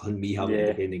me rather than me having to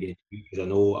defend against you, because I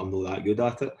know I'm not that good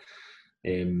at it.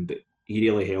 But he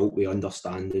really helped with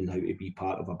understanding how to be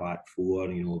part of a back 4,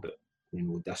 but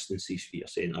distances for your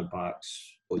centre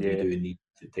backs, what you do in these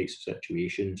types of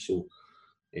situations. So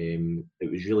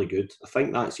it was really good. I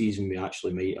think that season we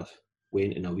actually might have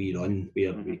went in a wee run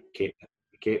where we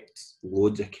kept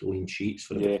loads of clean sheets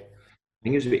for about, I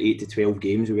think it was about 8 to 12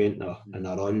 games we went in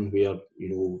a run where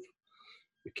we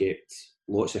kept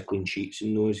lots of clean sheets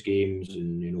in those games,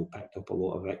 and picked up a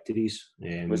lot of victories.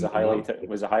 Was the highlight of that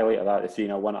the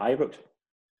 3-0 win at Ibrox?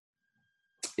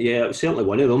 Yeah, it was certainly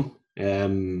one of them.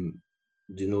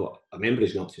 You know, I remember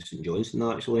us going up to St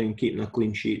Johnstone actually and keeping a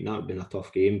clean sheet, and that would have been a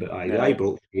tough game. But the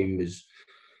Ibrox game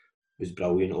was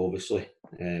brilliant, obviously.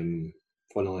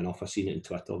 Funnily enough, I seen it on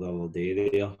Twitter the other day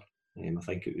there. I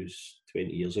think it was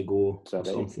 20 years ago or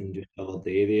something, just the other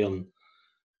day there. And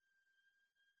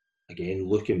again,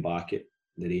 looking back at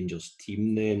the Rangers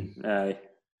team then,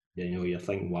 you know, you're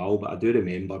thinking, wow. But I do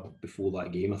remember before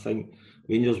that game, I think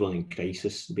Rangers were in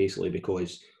crisis basically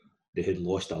because they had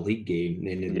lost a league game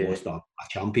and then they lost a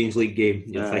Champions League game.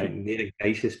 You're thinking they're in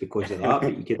crisis because of that.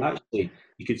 But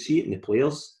you could see it in the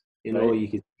players. You know, you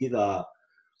could see that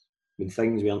when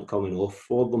things weren't coming off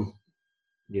for them,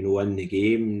 you know, in the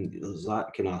game, there's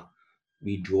that kind of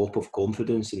wee drop of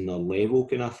confidence in their level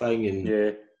kind of thing.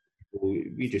 And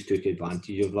we just took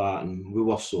advantage of that, and we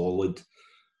were solid.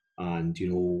 And, you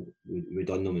know, we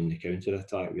done them in the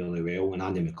counter-attack really well. And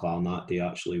Andy McLaren that day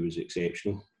actually was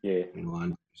exceptional. You know,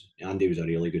 and Andy was a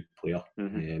really good player.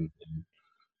 And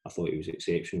I thought he was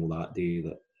exceptional that day.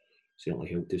 That certainly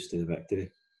helped us to the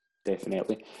victory.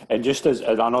 Definitely. And just as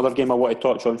another game I want to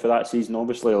touch on for that season,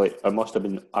 obviously, like, it must have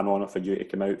been an honour for you to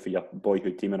come out for your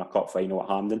boyhood team in a cup final at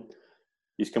Hampden.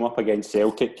 You've come up against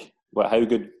Celtic. How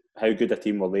good a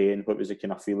team were they, and what was the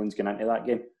kind of feelings going into that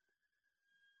game?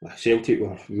 Celtic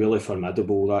were really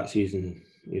formidable that season.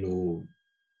 You know,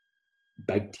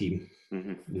 big team.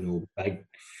 You know, big,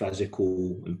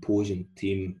 physical, imposing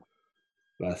team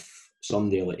with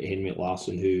somebody like Henrik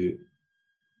Larsson, who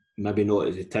maybe not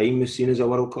at the time was seen as a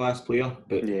world-class player,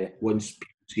 but once people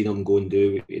seen him go and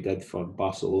do what he did for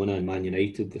Barcelona and Man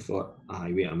United, they thought,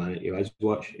 wait a minute, he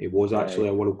was actually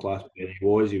a world-class player. He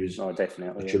was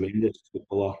definitely, a tremendous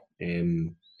footballer,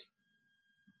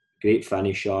 great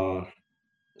finisher,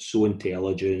 so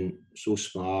intelligent, so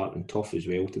smart and tough as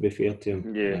well, to be fair to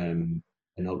him.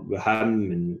 And with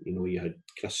him, and you know, you had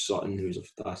Chris Sutton, who was a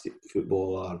fantastic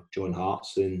footballer, John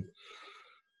Hartson,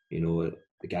 you know,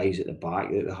 the guys at the back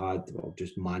that they had were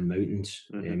just man mountains.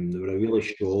 They were a really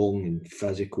strong and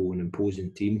physical and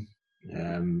imposing team.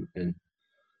 And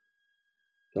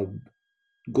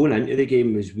going into the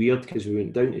game was weird because we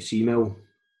went down to Seamill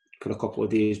for a couple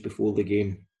of days before the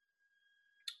game,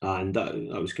 and that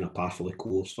was kind of par for the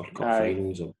course for cup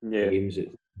finals or games that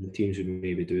the teams would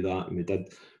maybe do that. And we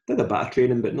did a bit of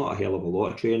training, but not a hell of a lot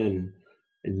of training,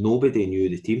 and nobody knew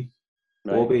the team.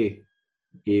 Bobby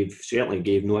certainly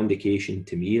gave no indication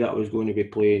to me that I was going to be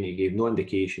playing. He gave no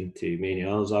indication to many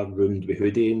others. I roomed with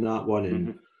Hoodie in that one,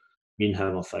 and me and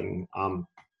him are thinking, I'm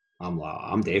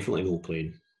definitely not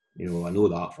playing. You know, I know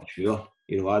that for sure.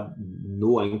 You know, I had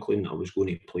no inkling that I was going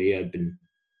to play. I'd been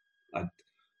out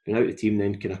of the team,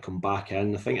 then kind of come back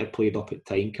in. I think I'd played up at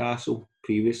Tynecastle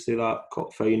previous to that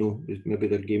cup final. It was maybe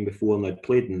their game before, and I'd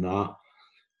played in that.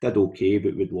 Did okay,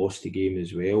 but we'd lost the game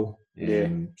as well.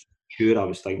 Sure, I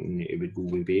was thinking that it would go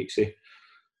with Bakesy.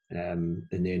 And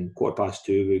then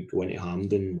 2:15, we go into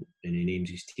Hampden, and he names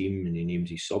his team and he names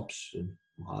his subs. And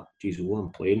I'm like, geez,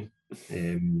 I'm playing.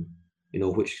 You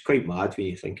know, which is quite mad when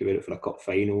you think about it for a cup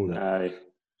final. That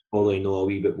probably know a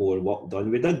wee bit more work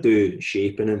done. We did do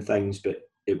shaping and things, but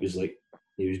it was like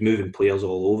he was moving players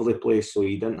all over the place, so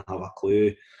he didn't have a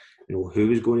clue, you know, who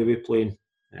was going to be playing.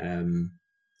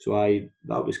 So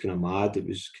that was kind of mad. It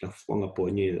was kind of flung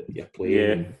upon you that you're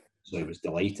playing. So I was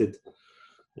delighted.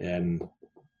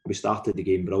 We started the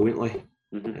game brilliantly.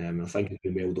 I think it's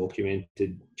been well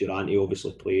documented. Durante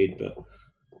obviously played, but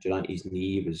Durante's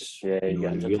knee was in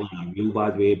a real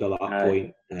bad way by that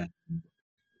point.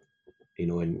 You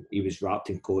know, and he was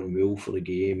wrapped in cotton wool for the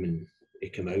game, and he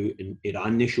came out and he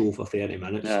ran the show for 30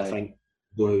 minutes. I think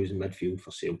he was in midfield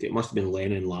for Celtic. It must have been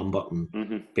Lennon, Lambert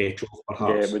and Petrov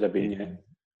perhaps. Yeah, it would have been,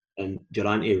 And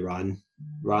Durante ran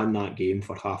that game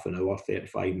for half an hour,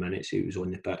 35 minutes. He was on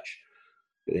the pitch,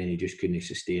 but then he just couldn't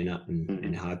sustain it, and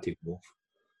he had to go off.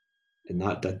 And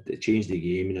it changed the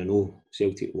game. And I know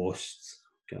Celtic lost.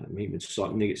 Maybe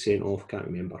Sutton they get sent off. Can't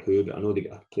remember who, but I know they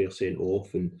got a player sent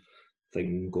off, and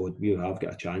thinking, God, we have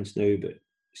got a chance now. But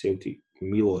Celtic,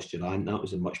 when we lost Durant, that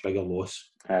was a much bigger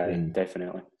loss.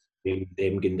 Definitely.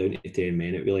 Them getting down to 10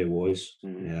 men, it really was.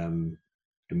 And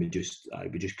we just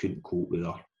couldn't cope with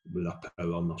our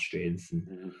power and our strength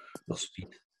and their speed,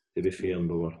 to be fair, and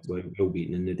we were well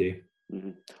beaten in the day.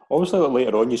 Obviously,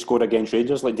 later on you scored against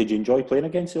Rangers. Like, did you enjoy playing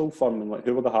against the Old Firm? And like,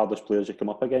 who were the hardest players you come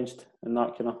up against in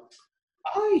that kind of?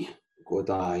 I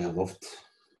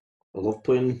loved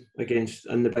playing against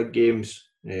in the big games.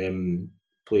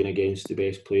 Playing against the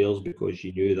best players, because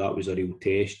you knew that was a real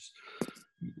test.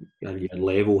 Your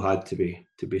level had to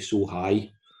be so high.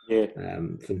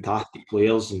 Fantastic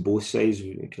players on both sides.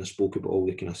 We kind of spoke about all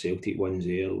the kind of Celtic ones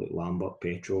there, like Lambert,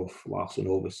 Petrov, Larsson,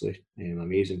 obviously.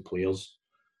 Amazing players.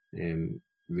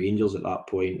 Rangers at that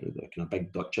point, the kind of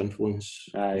big Dutch influence.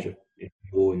 Aye.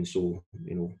 And so,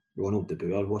 Ronald de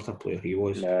Boer, what a player he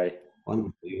was. Aye.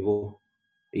 Unbelievable.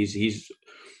 He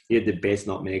had the best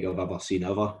nutmeg I've ever seen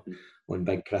ever. On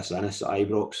big Chris Innes at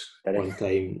Ibrox one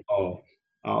time. Oh,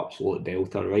 absolute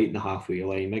belter, right in the halfway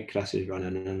line. Big Chris is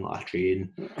running in like a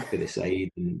train to the side,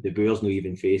 and de Boer's not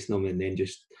even facing him, and then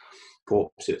just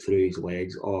pops it through his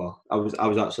legs. Oh, I was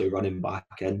actually running back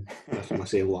in with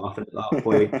myself laughing at that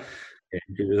point.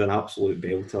 He was an absolute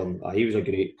belter. He was a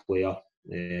great player.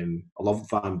 I loved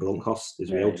Van Bronckhorst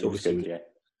as well. So obviously,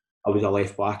 I was a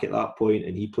left back at that point,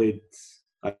 and he played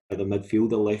either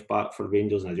midfield or left back for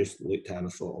Rangers. And I just looked at him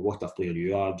and thought, oh, "What a player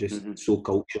you are! Just so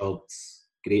cultured,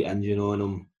 great engine on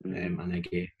him." And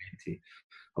again, to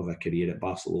have a career at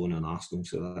Barcelona and Arsenal,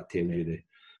 so that tells you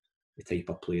the type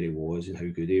of player he was and how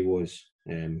good he was.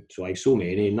 So I so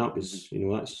many, and that was,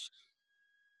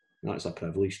 that's a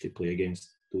privilege to play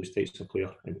against those types of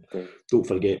players. And don't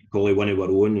forget, probably one of our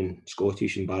own, and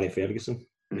Scottish, and Barry Ferguson.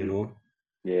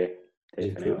 Yeah,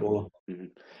 definitely.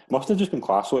 Must have just been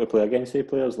class to play against the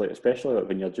players, like especially like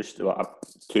when you're just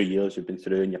 2 years you've been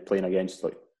through and you're playing against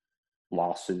like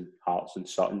Larson, Hearts, and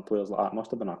Sutton players like that. It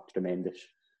must have been a tremendous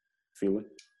feeling.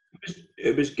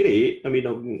 It was great. I mean,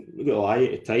 I'm not gonna lie,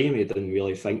 at the time you didn't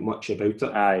really think much about it.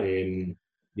 Aye.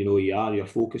 You're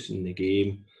focusing on the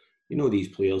game. These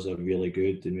players are really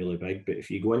good and really big, but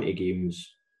if you go into games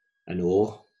in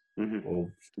awe of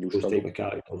those type of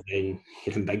characters, then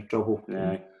you're in big trouble.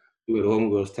 Aye. Don't get wrong,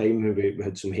 there was time when we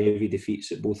had some heavy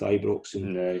defeats at both Ibrox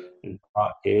and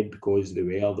Parkhead because they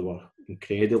were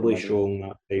incredibly strong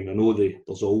that time. I know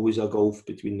there's always a gulf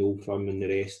between the Old Firm and the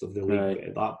rest of the league, but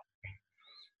at that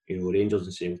point, Rangers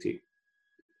and Celtic,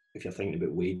 if you're thinking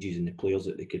about wages and the players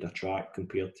that they could attract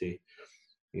compared to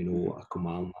a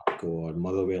Kilmarnock or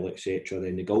Motherwell, etc.,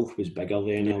 then the gulf was bigger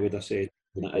then, I would have said,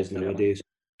 than it is nowadays.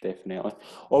 Definitely.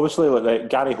 Obviously, like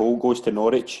Gary Holt goes to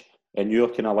Norwich, and you're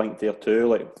kind of linked there too.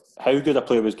 Like, how good a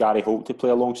player was Gary Holt to play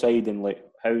alongside, and like,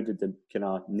 how did the kind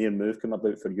of near move come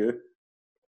about for you?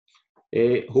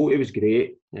 Holt was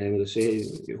great. As I say,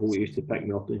 Holt used to pick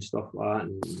me up and stuff like that,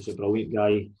 and he was a brilliant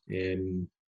guy.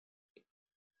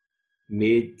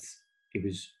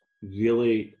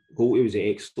 Holt was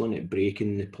excellent at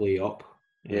breaking the play up,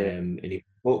 and he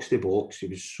box to box. There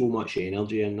was so much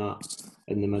energy in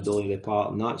the middle of the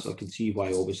park, and that's, I can see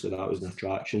why obviously that was an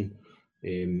attraction.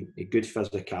 A good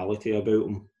physicality about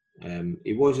him.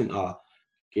 He wasn't a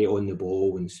get on the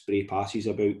ball and spray passes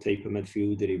about type of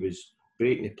midfielder. He was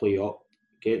breaking the play up,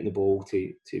 getting the ball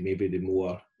to maybe the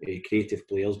more creative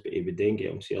players, but he would then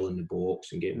get himself in the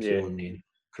box and get himself on the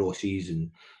crosses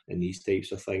and these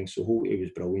types of things. So Holt, he was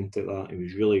brilliant at that. He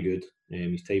was really good.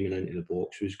 His timing into the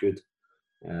box was good.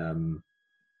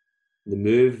 The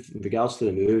move, in regards to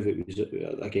the move,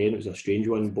 it was a strange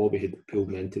one. Bobby had pulled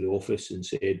me into the office and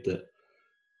said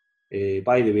that,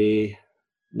 by the way,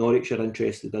 Norwich are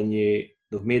interested in you.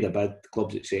 They've made a bid. The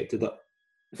club's accepted it.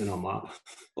 And I'm like,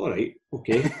 all right,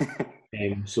 okay.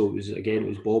 So it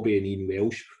was Bobby, and Ian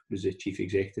Welsh was the chief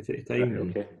executive at the time.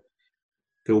 Right, okay.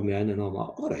 Pulled me in, and I'm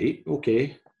like, all right,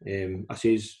 okay. I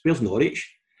says, where's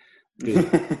Norwich?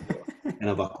 And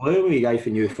I've a clue, I'm a guy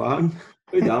from New Farm.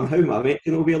 How am I meant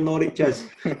to know where Norwich is?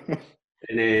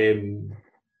 And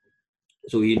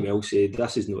so Ian Welsh said,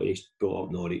 this is Norwich, brought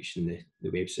up Norwich in the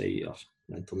website or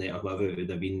the internet or whatever it would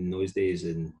have been in those days,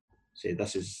 and said,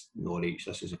 this is Norwich,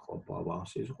 this is a club, blah, blah. I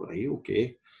says, all right,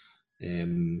 okay.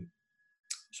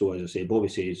 So as I said, Bobby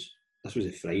says, this was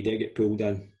a Friday I get pulled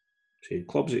in. Said,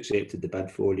 club's accepted the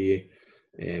bid for you.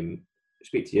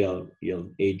 Speak to your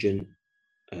agent,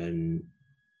 and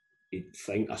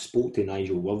I spoke to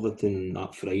Nigel Worthington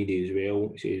that Friday as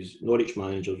well. He says, Norwich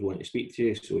managers want to speak to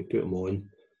you, so we put him on.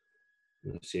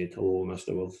 And I said, hello,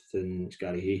 Mr. Worthington, it's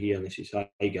Gary Hay here. And he says,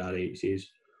 hi, Gary. He says,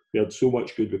 we had so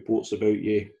much good reports about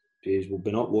you. He says, we've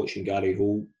been up watching Gary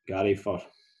for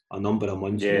a number of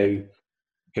months now.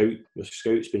 The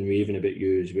scout's been raving about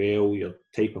you as well. You're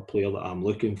the type of player that I'm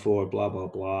looking for, blah, blah,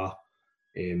 blah.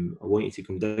 I want you to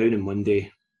come down on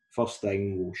Monday. First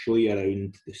thing, we'll show you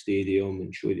around the stadium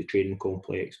and show you the training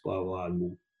complex, blah, blah,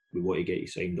 and we want to get you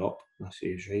signed up. And I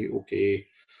says, right, okay.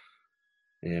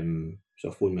 So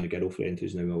I phoned my girlfriend,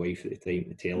 who's now my wife at the time,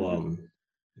 to tell her. And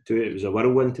it was a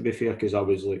whirlwind, to be fair, because I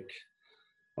was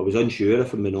unsure,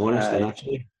 if I'm being honest. And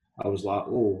actually, I was like,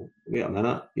 oh, wait a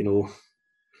minute,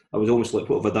 I was almost like,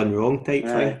 what have I done wrong type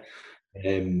thing.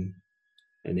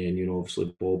 And then,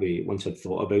 obviously Bobby, once I'd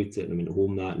thought about it and I went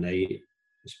home that night,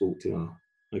 I spoke to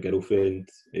my girlfriend,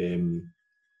 and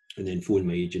then phoned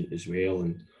my agent as well.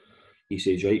 And he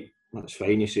says, right, that's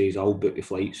fine. He says, I'll book the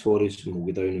flights for us and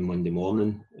we'll go down on Monday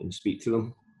morning and speak to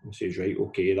them. I says, right,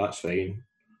 okay, that's fine.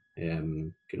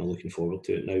 Kind of looking forward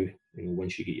to it now. You know,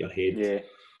 once you get your head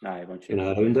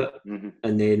around it. Mm-hmm.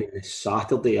 And then the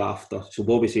Saturday after, so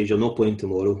Bobby says, you're not playing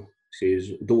tomorrow.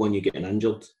 Says, don't want you getting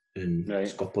injured. And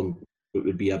Scotland, it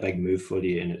would be a big move for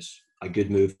you, and it's a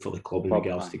good move for the club in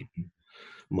regards to getting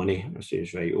money. I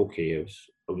says, right, okay,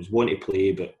 I was wanting to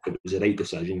play, but it was the right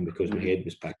decision because my head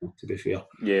was pickled, to be fair.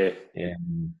 Yeah.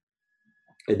 And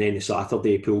then the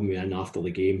Saturday, pulled me in after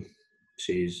the game.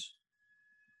 Says,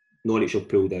 Norwich have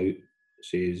pulled out.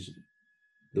 Says,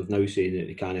 they've now saying that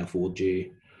they can't afford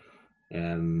you.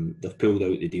 They've pulled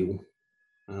out the deal.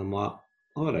 And I'm like,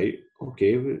 all right,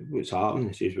 okay, what's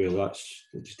happened? He says, well, that's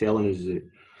just telling us that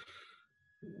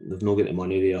they've not got the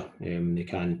money there. They're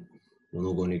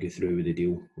not going to go through with the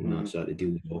deal. And that's that, the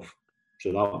deal's off.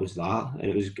 So that was that.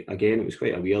 And it was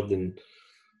quite a weird. And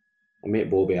I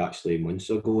met Bobby actually months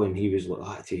ago, and he was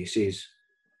like that. He says,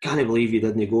 can't believe you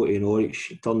didn't go to Norwich,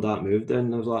 you turned that move down.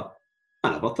 And I was like,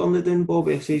 I never turned it down,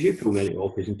 Bobby. I says, you pulled me into the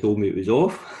office and told me it was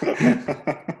off.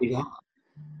 He's like,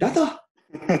 did I?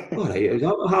 All right, is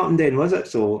that what happened then, was it?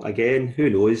 So again, who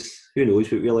knows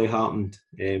what really happened.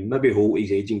 Maybe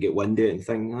Holt's agent get wind of it and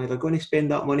think, they're going to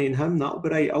spend that money on him, that'll be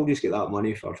right, I'll just get that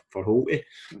money for Holt.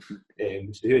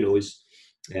 So who knows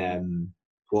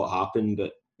what happened,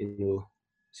 but you know,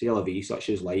 c'est la vie, such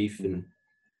is life. And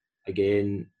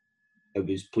again, it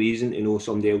was pleasing to know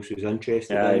somebody else was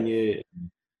interested in you,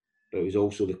 but it was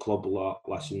also the club like,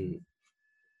 listen,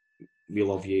 we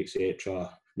love you, etc.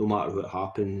 No matter what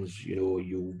happens, you know,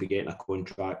 you'll be getting a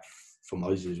contract from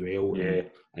us as well. Yeah. And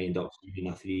I ended up signing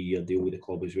a 3-year deal with the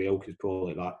club as well, because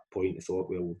probably at that point I thought,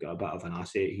 well, we've got a bit of an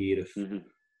asset here. If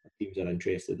teams are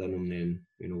interested in him, then,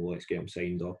 you know, let's get him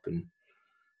signed up and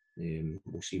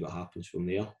we'll see what happens from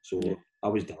there. So I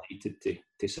was delighted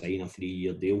to sign a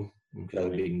 3-year deal, because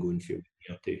I've been going from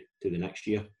year to the next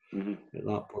year. At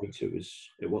that point, so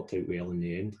it worked out well in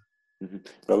the end.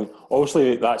 Brilliant.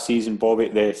 Obviously, that season,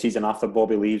 the season after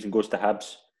Bobby leaves and goes to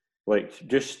Hibs, like,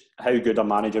 just how good a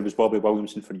manager was Bobby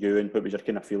Williamson for you, and what was your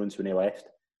kind of feelings when he left?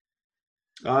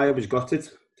 I was gutted,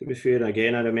 to be fair.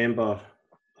 Again, I remember,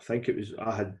 I think it was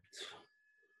a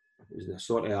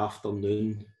sort of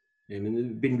afternoon. And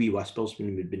there'd been wee whispers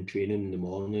when we'd been training in the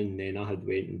morning, and then I had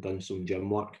went and done some gym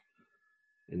work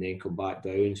and then come back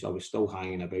down. So I was still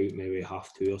hanging about, maybe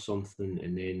 2:30 or something,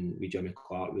 and then Jimmy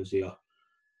Clark was there.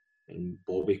 And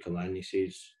Bobby come in, he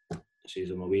says,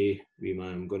 I'm away, wee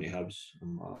man, I'm going to Hibs.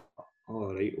 I'm like,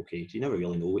 all right, okay. So you never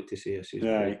really know what to say. I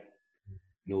says,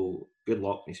 no, good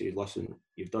luck. He says, listen,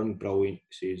 you've done brilliant.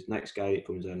 He says, next guy that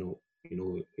comes in,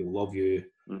 he'll love you.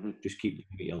 Just keep doing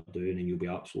what you're doing and you'll be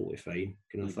absolutely fine,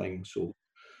 kind of thing. So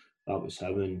that was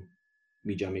him, and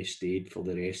Jimmy stayed for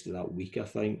the rest of that week, I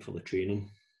think, for the training.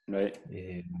 Right.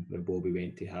 When Bobby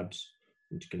went to Hibs.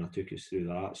 And kind of took us through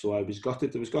that. So I was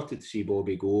gutted to see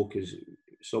Bobby go, because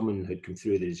someone had come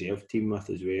through the reserve team with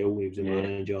as well. He was a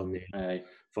manager on the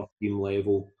first team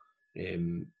level.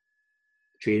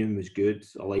 Training was good.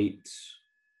 I liked,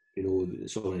 you know,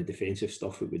 some of the defensive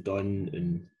stuff that we'd done,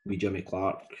 and with Jimmy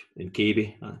Clark and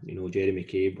Cabe, you know, Jeremy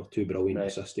Cabe were two brilliant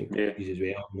assistant coaches as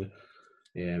well.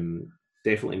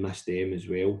 Definitely missed them as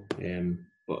well.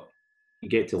 But you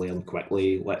get to learn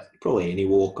quickly, like probably any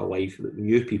walk of life, that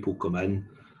new people come in,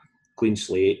 clean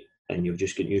slate, and you've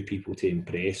just got new people to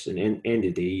impress. And at the end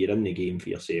of the day, you're in the game for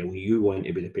yourself. You want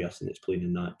to be the person that's playing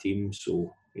in that team.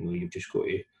 So, you know, you've just got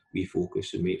to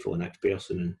refocus and wait for the next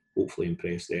person and hopefully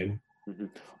impress them.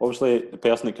 Obviously, the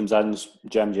person that comes in is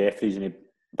Jim Jeffries and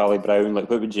Billy Brown.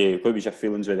 Like, what was your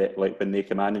feelings with it, like, when they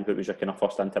came in, and what was your kind of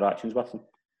first interactions with them?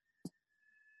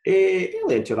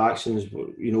 Early interactions,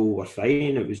 you know, were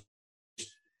fine. It was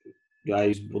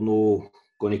guys were not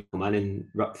going to come in and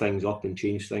rip things up and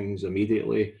change things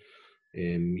immediately.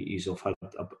 He's had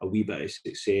a wee bit of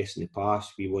success in the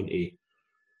past. We want to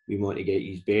get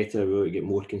he's better. We want to get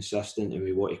more consistent, and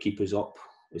we want to keep us up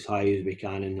as high as we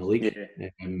can in the league.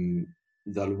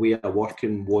 Their way of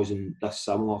working wasn't this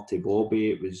similar to Bobby.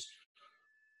 It was,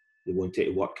 they wanted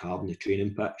to work hard on the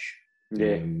training pitch.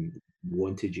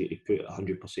 Wanted you to put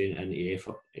 100% into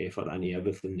effort into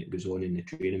everything that goes on in the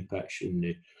training pitch, and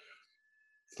the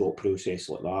thought process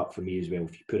like that for me as well.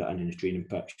 If you put it in the training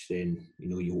pitch, then you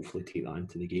know you hopefully take that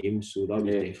into the game. So that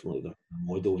was definitely the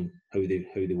model and how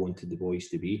they wanted the boys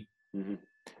to be. And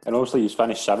obviously, you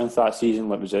finished 7th that season.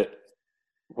 Like, was it?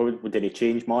 Did he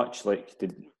change much? Like,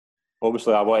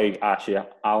 obviously, I want to ask you.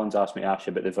 Alan's asked me to ask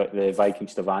you about the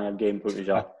Viking-Stavanger game. What was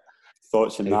your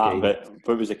thoughts on that? But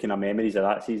what was the kind of memories of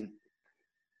that season?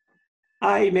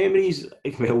 Memories.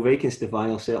 Well,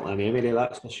 Viking-Stavanger certainly a memory,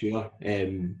 that's for sure.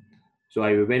 So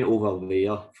we went over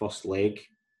there, first leg,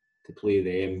 to play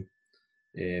them.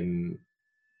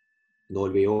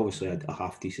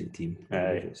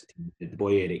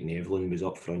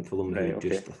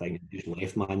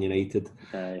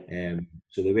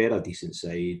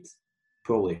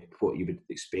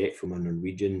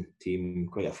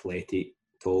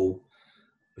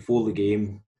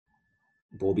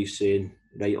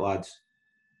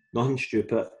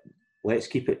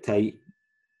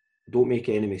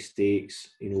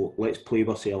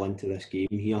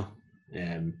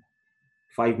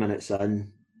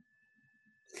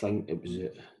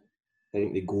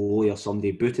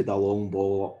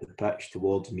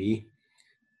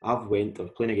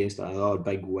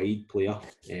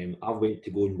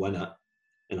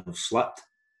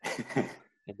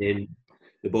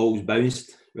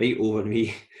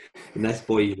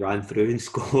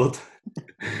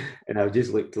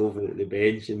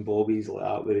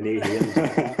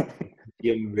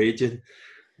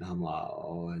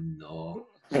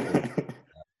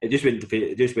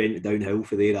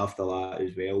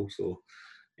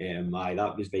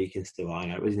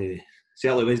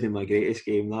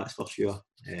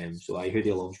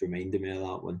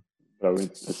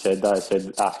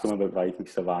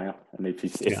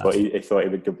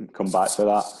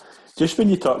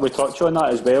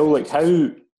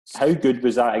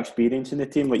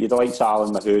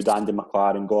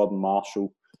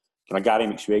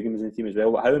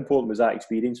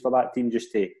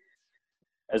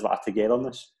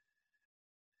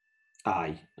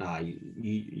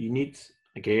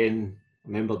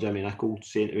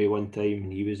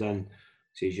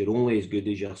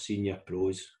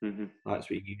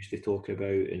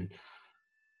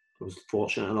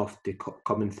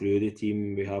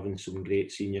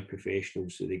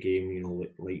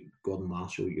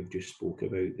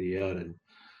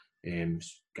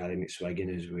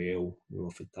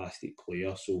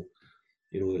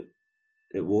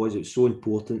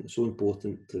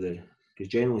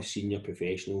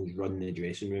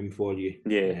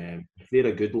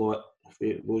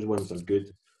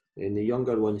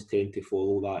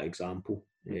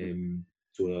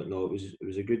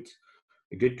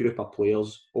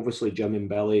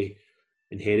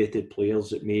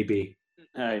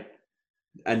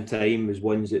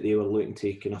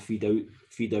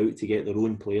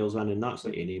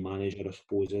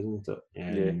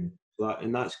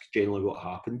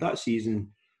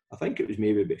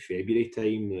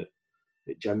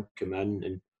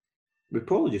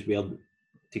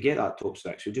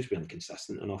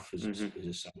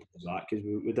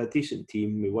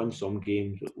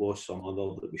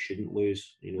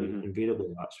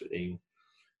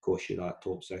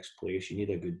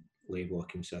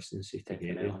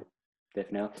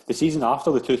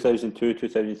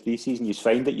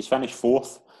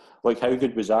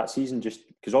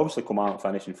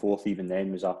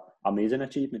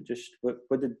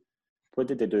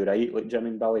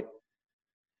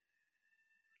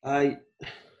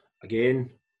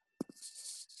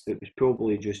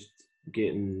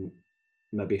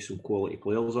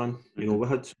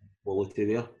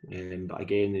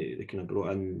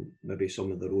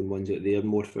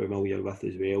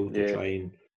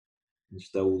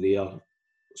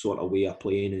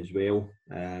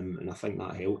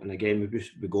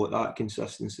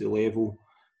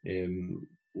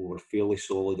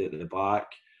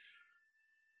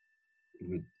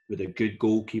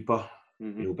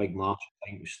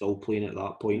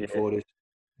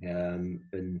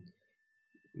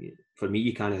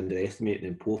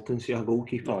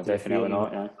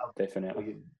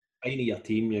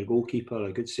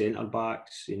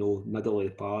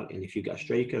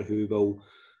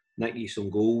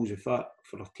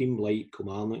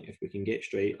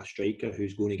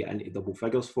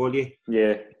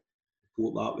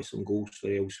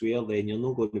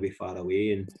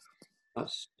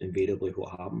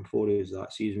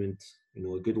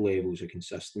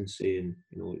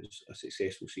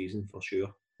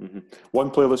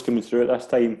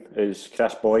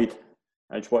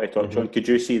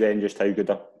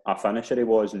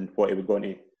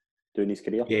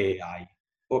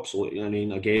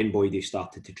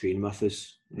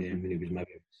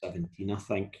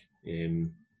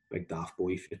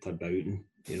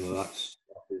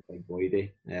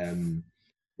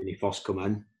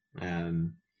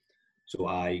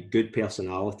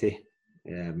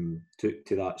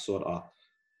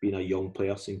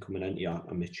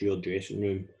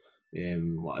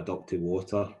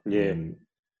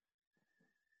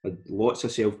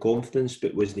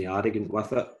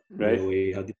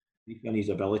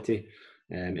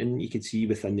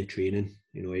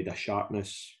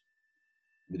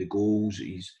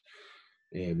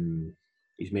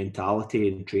 his mentality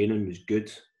in training was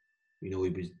good. You know,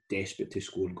 he was desperate to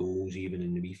score goals even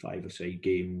in the wee five-a-side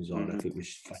games, or if it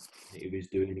was fun that he was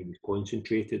doing, he was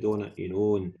concentrated on it, you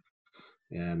know, and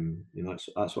you know,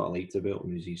 that's what I liked about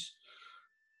him, is he's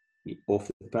off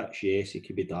the pitch, yes, he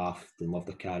could be daft and love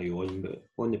to carry on, but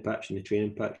on the pitch, in the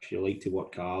training pitch, you like to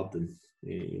work hard, and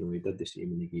you know, he did the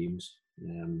same in the games,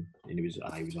 and he was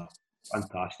a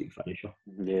fantastic finisher.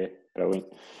 Yeah, brilliant.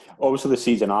 Obviously, the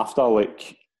season after,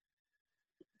 like,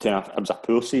 it was a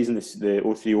poor season. The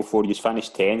 03-04, you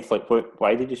finished 10th. Like,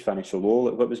 why did you finish so low?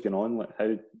 Like, what was going on? Like, how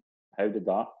did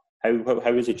that?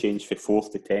 How was it changed from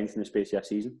 4th to 10th in the space of a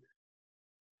season?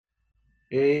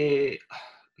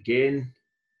 Again,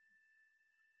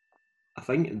 I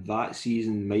think that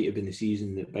season might have been the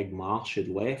season that Big Marsh had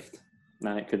left.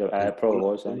 Nah, it could have. It probably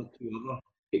was. One or two other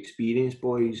experienced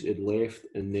boys had left,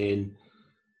 and then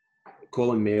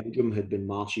Colin Meldrum had been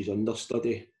Marsh's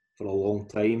understudy for a long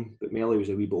time, but Melly was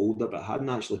a wee bit older, but hadn't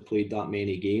actually played that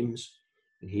many games,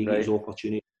 and he got his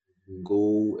opportunity and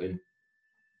goal, and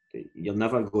you're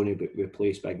never going to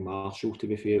replace Big Marshall, to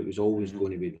be fair. It was always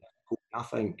going to be difficult. I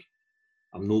think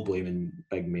I'm not blaming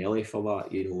Big Melly for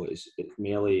that. You know, it's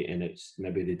Melly, and it's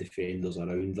maybe the defenders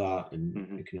around that, and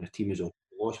the kind of team has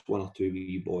lost one or two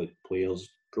wee boy players,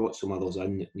 brought some others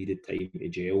in that needed time to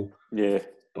gel. Yeah.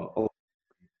 But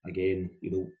again,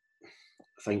 you know,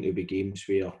 I think there'll be games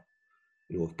where,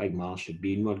 you know, if Big Marsh had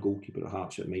been our goalkeeper,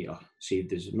 perhaps it might have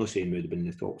saved us. I'm not saying we would have been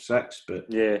in the top 6, but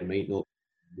it might not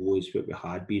be what we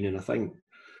had been. And I think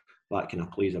that kind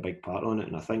of plays a big part on it.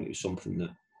 And I think it's something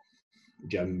that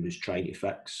Jim was trying to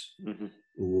fix, at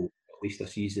least a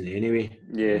season anyway.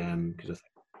 Yeah. Because I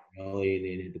think Melly and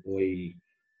then the boy,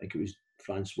 I think it was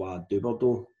Francois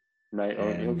Duberdeau. Right,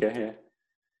 okay,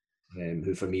 yeah.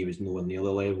 Who for me was nowhere near the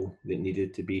level that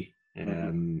needed to be.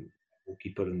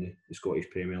 Goalkeeper in the Scottish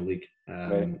Premier League.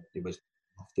 He was,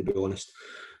 to be honest,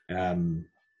 and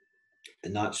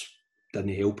that's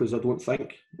didn't help us, I don't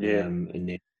think. And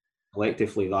then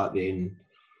collectively that then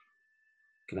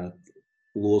kind of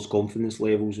lowers confidence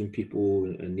levels in people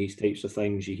and these types of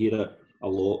things. You hear it a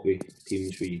lot with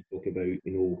teams where you talk about, you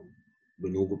know, we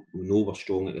know we're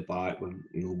strong at the back. We're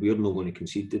not going to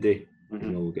concede today. You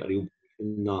know, we've got a real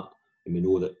in that, and we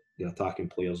know that the attacking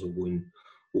players will go and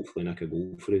hopefully nick a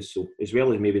goal for us. So as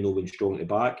well as maybe not being strong at the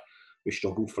back, we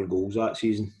struggled for goals that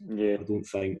season. I don't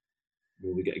think, you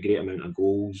know, we get a great amount of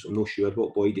goals. I'm not sure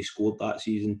what Boyd he scored that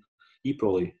season. He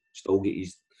probably still get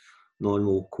his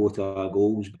normal quota of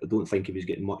goals, but I don't think he was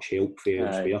getting much help for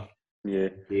elsewhere.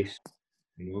 Case,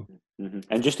 you know.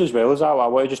 And just as well as that, I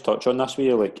want to just touch on this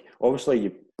way. Like,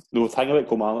 obviously, the thing about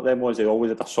Kilmarnock then was they always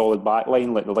had a solid back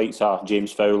line, like the likes of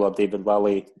James Fowler, David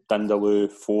Lilly,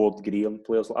 Dindaloo, Ford, Graham,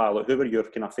 players like that. Like, who were your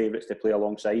kind of favourites to play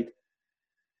alongside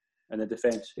in the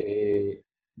defence?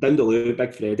 Dindaloo,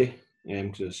 Big Freddie,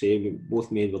 because I say we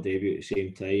both made their debut at the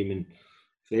same time, and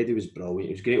Freddie was brilliant.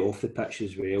 He was great off the pitch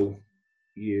as well.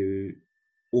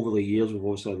 Over the years, we've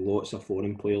also had lots of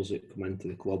foreign players that come into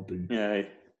the club,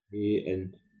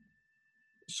 and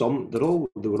some they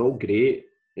were all great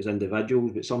as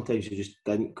individuals, but sometimes you just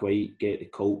didn't quite get the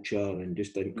culture and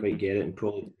just didn't quite get it and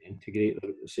probably integrate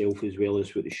themselves as well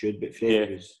as what they should. But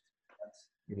Freddie was,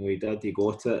 you know, he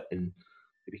got it, and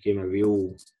he became a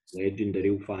real legend, a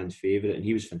real fan's favourite, and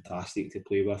he was fantastic to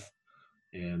play with.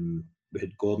 We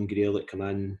had Gordon Greer that come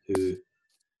in, who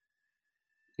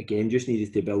again just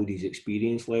needed to build his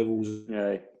experience levels.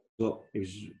 So he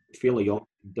was fairly young,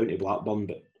 down to Blackburn,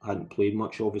 but hadn't played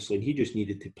much obviously, and he just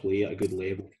needed to play at a good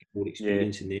level to get more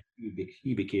experience, and then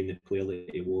he became the player that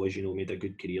he was. You know, made a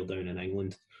good career down in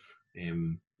England. He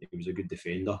was a good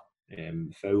defender.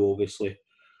 Foul obviously.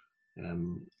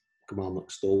 Kilmarnock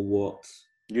stalwart.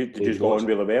 You just got on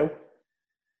really well.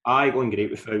 I going great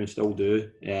with Fow and still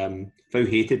do. Fow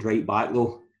hated right back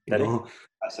though. You know,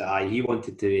 that's it. He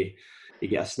wanted to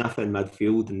get a sniff in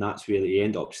midfield, and that's where he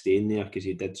ended up staying there because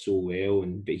he did so well.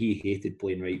 But he hated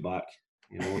playing right back.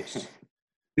 You know, it's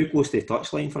too close to the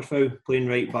touchline for Fow playing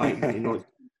right back. You know,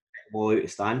 well out to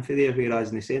stand for there, whereas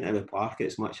in the centre of the park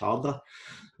it's much harder.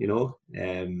 You know,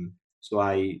 so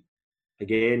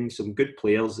again, some good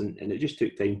players, and it just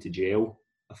took time to gel.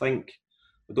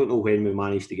 I don't know when we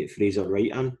managed to get Fraser Wright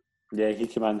in. Yeah, he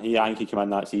came in. I think he came in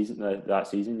that season.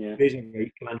 Yeah, Fraser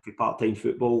Wright came in for part-time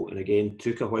football, and again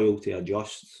took a while to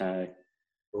adjust. To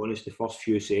be honest, the first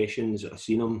few sessions I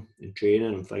seen him in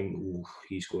training, I'm thinking,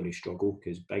 he's going to struggle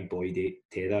because Big Boy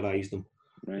terrorised him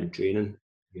in training.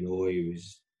 You know, he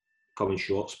was coming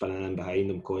short, spinning in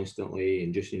behind him constantly,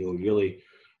 and just, you know, really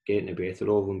getting the better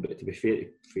of him. But to be fair to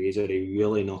Fraser, he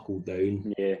really knuckled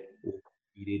down.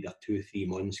 Period of 2-3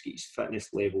 months, get his fitness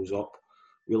levels up,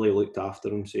 really looked after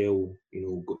himself,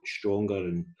 got stronger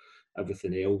and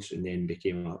everything else, and then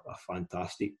became a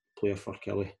fantastic player for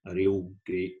Killie, a real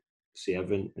great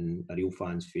servant and a real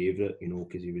fan's favourite,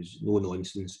 because he was no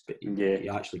nonsense, but he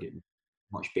actually get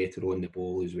much better on the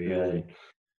ball as well, and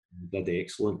did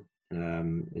excellent.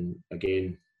 And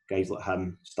again, guys like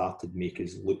him started make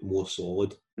us look more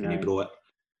solid, and he brought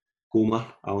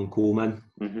Alan Coleman.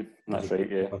 That's right,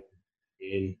 yeah.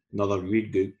 And another real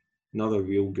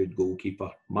good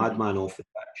goalkeeper. Madman off the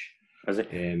pitch. Is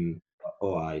he?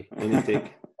 Oh aye,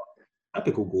 lunatic.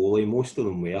 Typical goalie, most of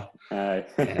them were. Aye.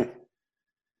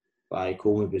 But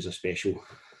Coleman was a special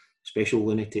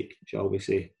lunatic, shall we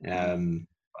say.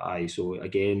 So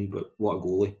again, but what a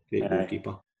goalie, great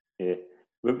goalkeeper. Yeah.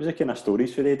 What was the kind of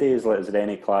stories for the days? Like, is there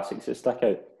any classics that stick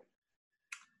out?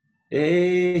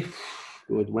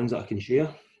 Good ones that I can share.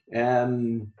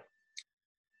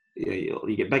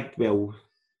 You get big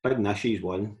Nishy's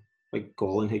one. Big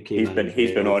Colin who came in.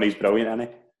 He's been on, he's brilliant,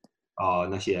 isn't he? Oh,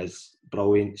 Nishy is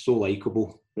brilliant, so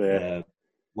likeable. Yeah.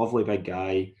 Lovely big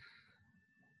guy.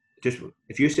 Just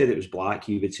if you said it was black,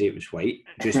 he would say it was white,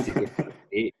 just to get an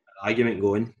argument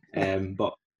going.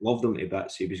 But loved him to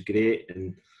bits. He was great,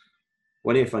 and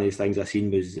one of the funniest things I seen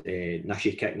was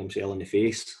Nishy kicking himself in the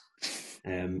face.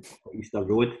 Easter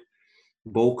Road.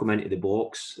 Ball come into the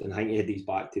box, and I think he had his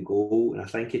back to goal, and I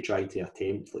think he tried to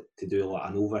attempt to do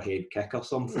like an overhead kick or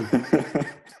something.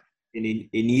 And he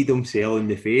kneed himself in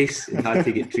the face and had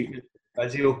to get treatment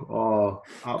physio. Oh,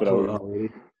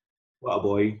 absolutely. What a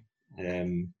boy.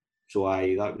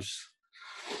 That was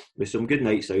some good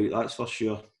nights out, that's for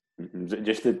sure.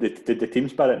 Just did the team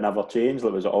spirit never change?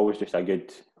 Like, was it always just a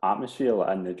good atmosphere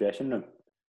like, in the dressing room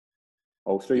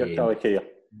all through your Killie career?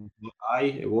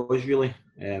 Aye, it was really.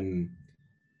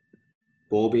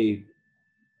 Bobby,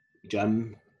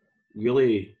 Jim,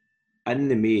 really in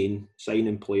the main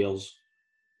signing players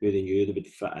who they knew they would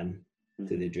fit in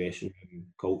to the dressing room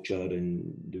culture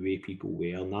and the way people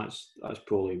were, and that's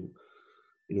probably,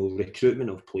 recruitment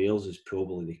of players is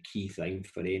probably the key thing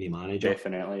for any manager.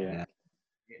 Definitely, yeah.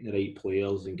 Getting the right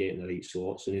players and getting the right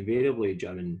sorts, and invariably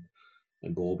Jim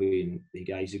and Bobby and the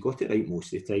guys, they got it right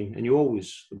most of the time, and you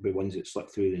always there'll be ones that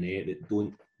slip through the net that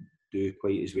don't do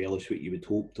quite as well as what you would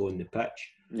hoped on the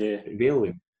pitch. Yeah. But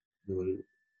really,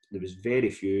 there was very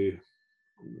few.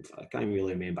 I can't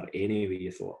really remember any where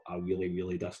you thought I really,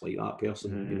 really dislike that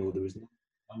person. There was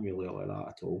none really like that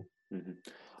at all.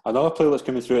 Another player that's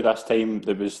coming through at this time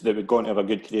that would go on to have a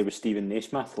good career was Stephen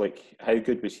Naismith. Like, how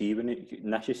good was he when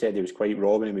Nishy said he was quite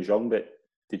raw when he was young, but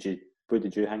what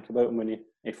did you think about him when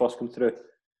he first came through?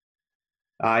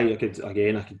 Aye, I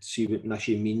could see what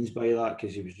Nishy means by that,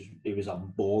 because he was a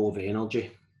ball of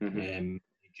energy. He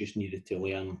just needed to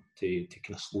learn to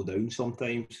kind of slow down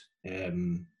sometimes.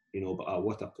 But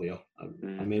what a player. I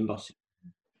remember seeing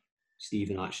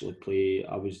Stephen actually play.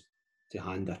 I was to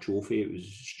hand a trophy. It was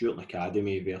Stuart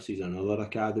Academy versus another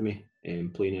academy,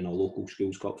 playing in a local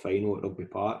schools cup final at Rugby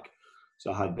Park.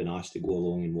 So I had been asked to go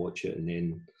along and watch it, and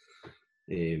then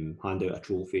hand out a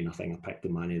trophy, and I think I picked the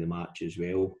man of the match as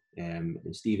well. And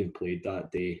Stephen played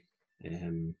that day.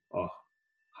 Head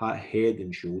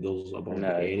and shoulders above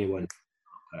anyone.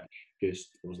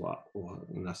 Just was like,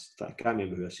 and I can't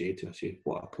remember who I said to. I said,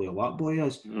 "What a player that boy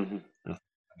is!" And I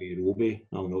think Roby,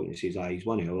 I'm not, and he says, "He's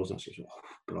one of ours." And I says, "Oh,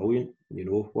 brilliant!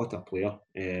 What a player!"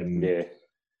 And then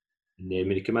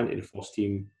when he came into the first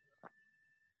team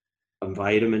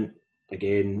environment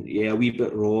again, a wee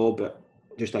bit raw, but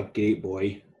just a great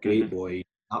boy,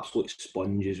 absolute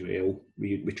sponge as well.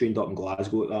 We trained up in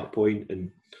Glasgow at that point,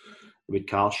 and we would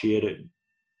car share it.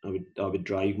 I would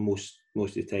drive most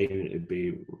of the time. It would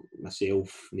be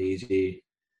myself, Nazy,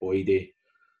 Boydie,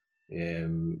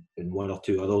 and one or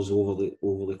two others over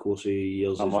the course of the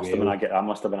years. That must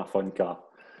have been a fun car.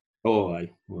 Oh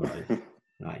aye,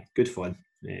 aye, good fun.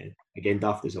 Again,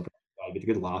 daft as a guy with a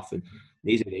good laugh, and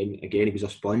Nazy then again, he was a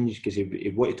sponge, because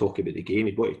he'd want to talk about the game.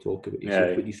 He'd want to talk about. He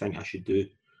said, "What do you think I should do?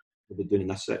 What are we doing in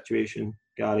this situation,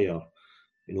 Gary? Or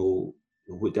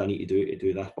what do I need to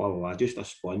do this? Blah blah blah." Just a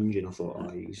sponge, and I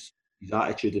thought, his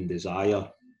attitude and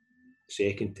desire,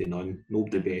 second to none.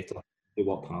 Nobody better. They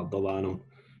worked harder than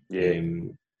him.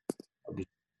 It was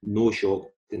no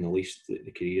shock in the least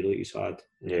the career that he's had.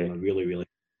 I really, really.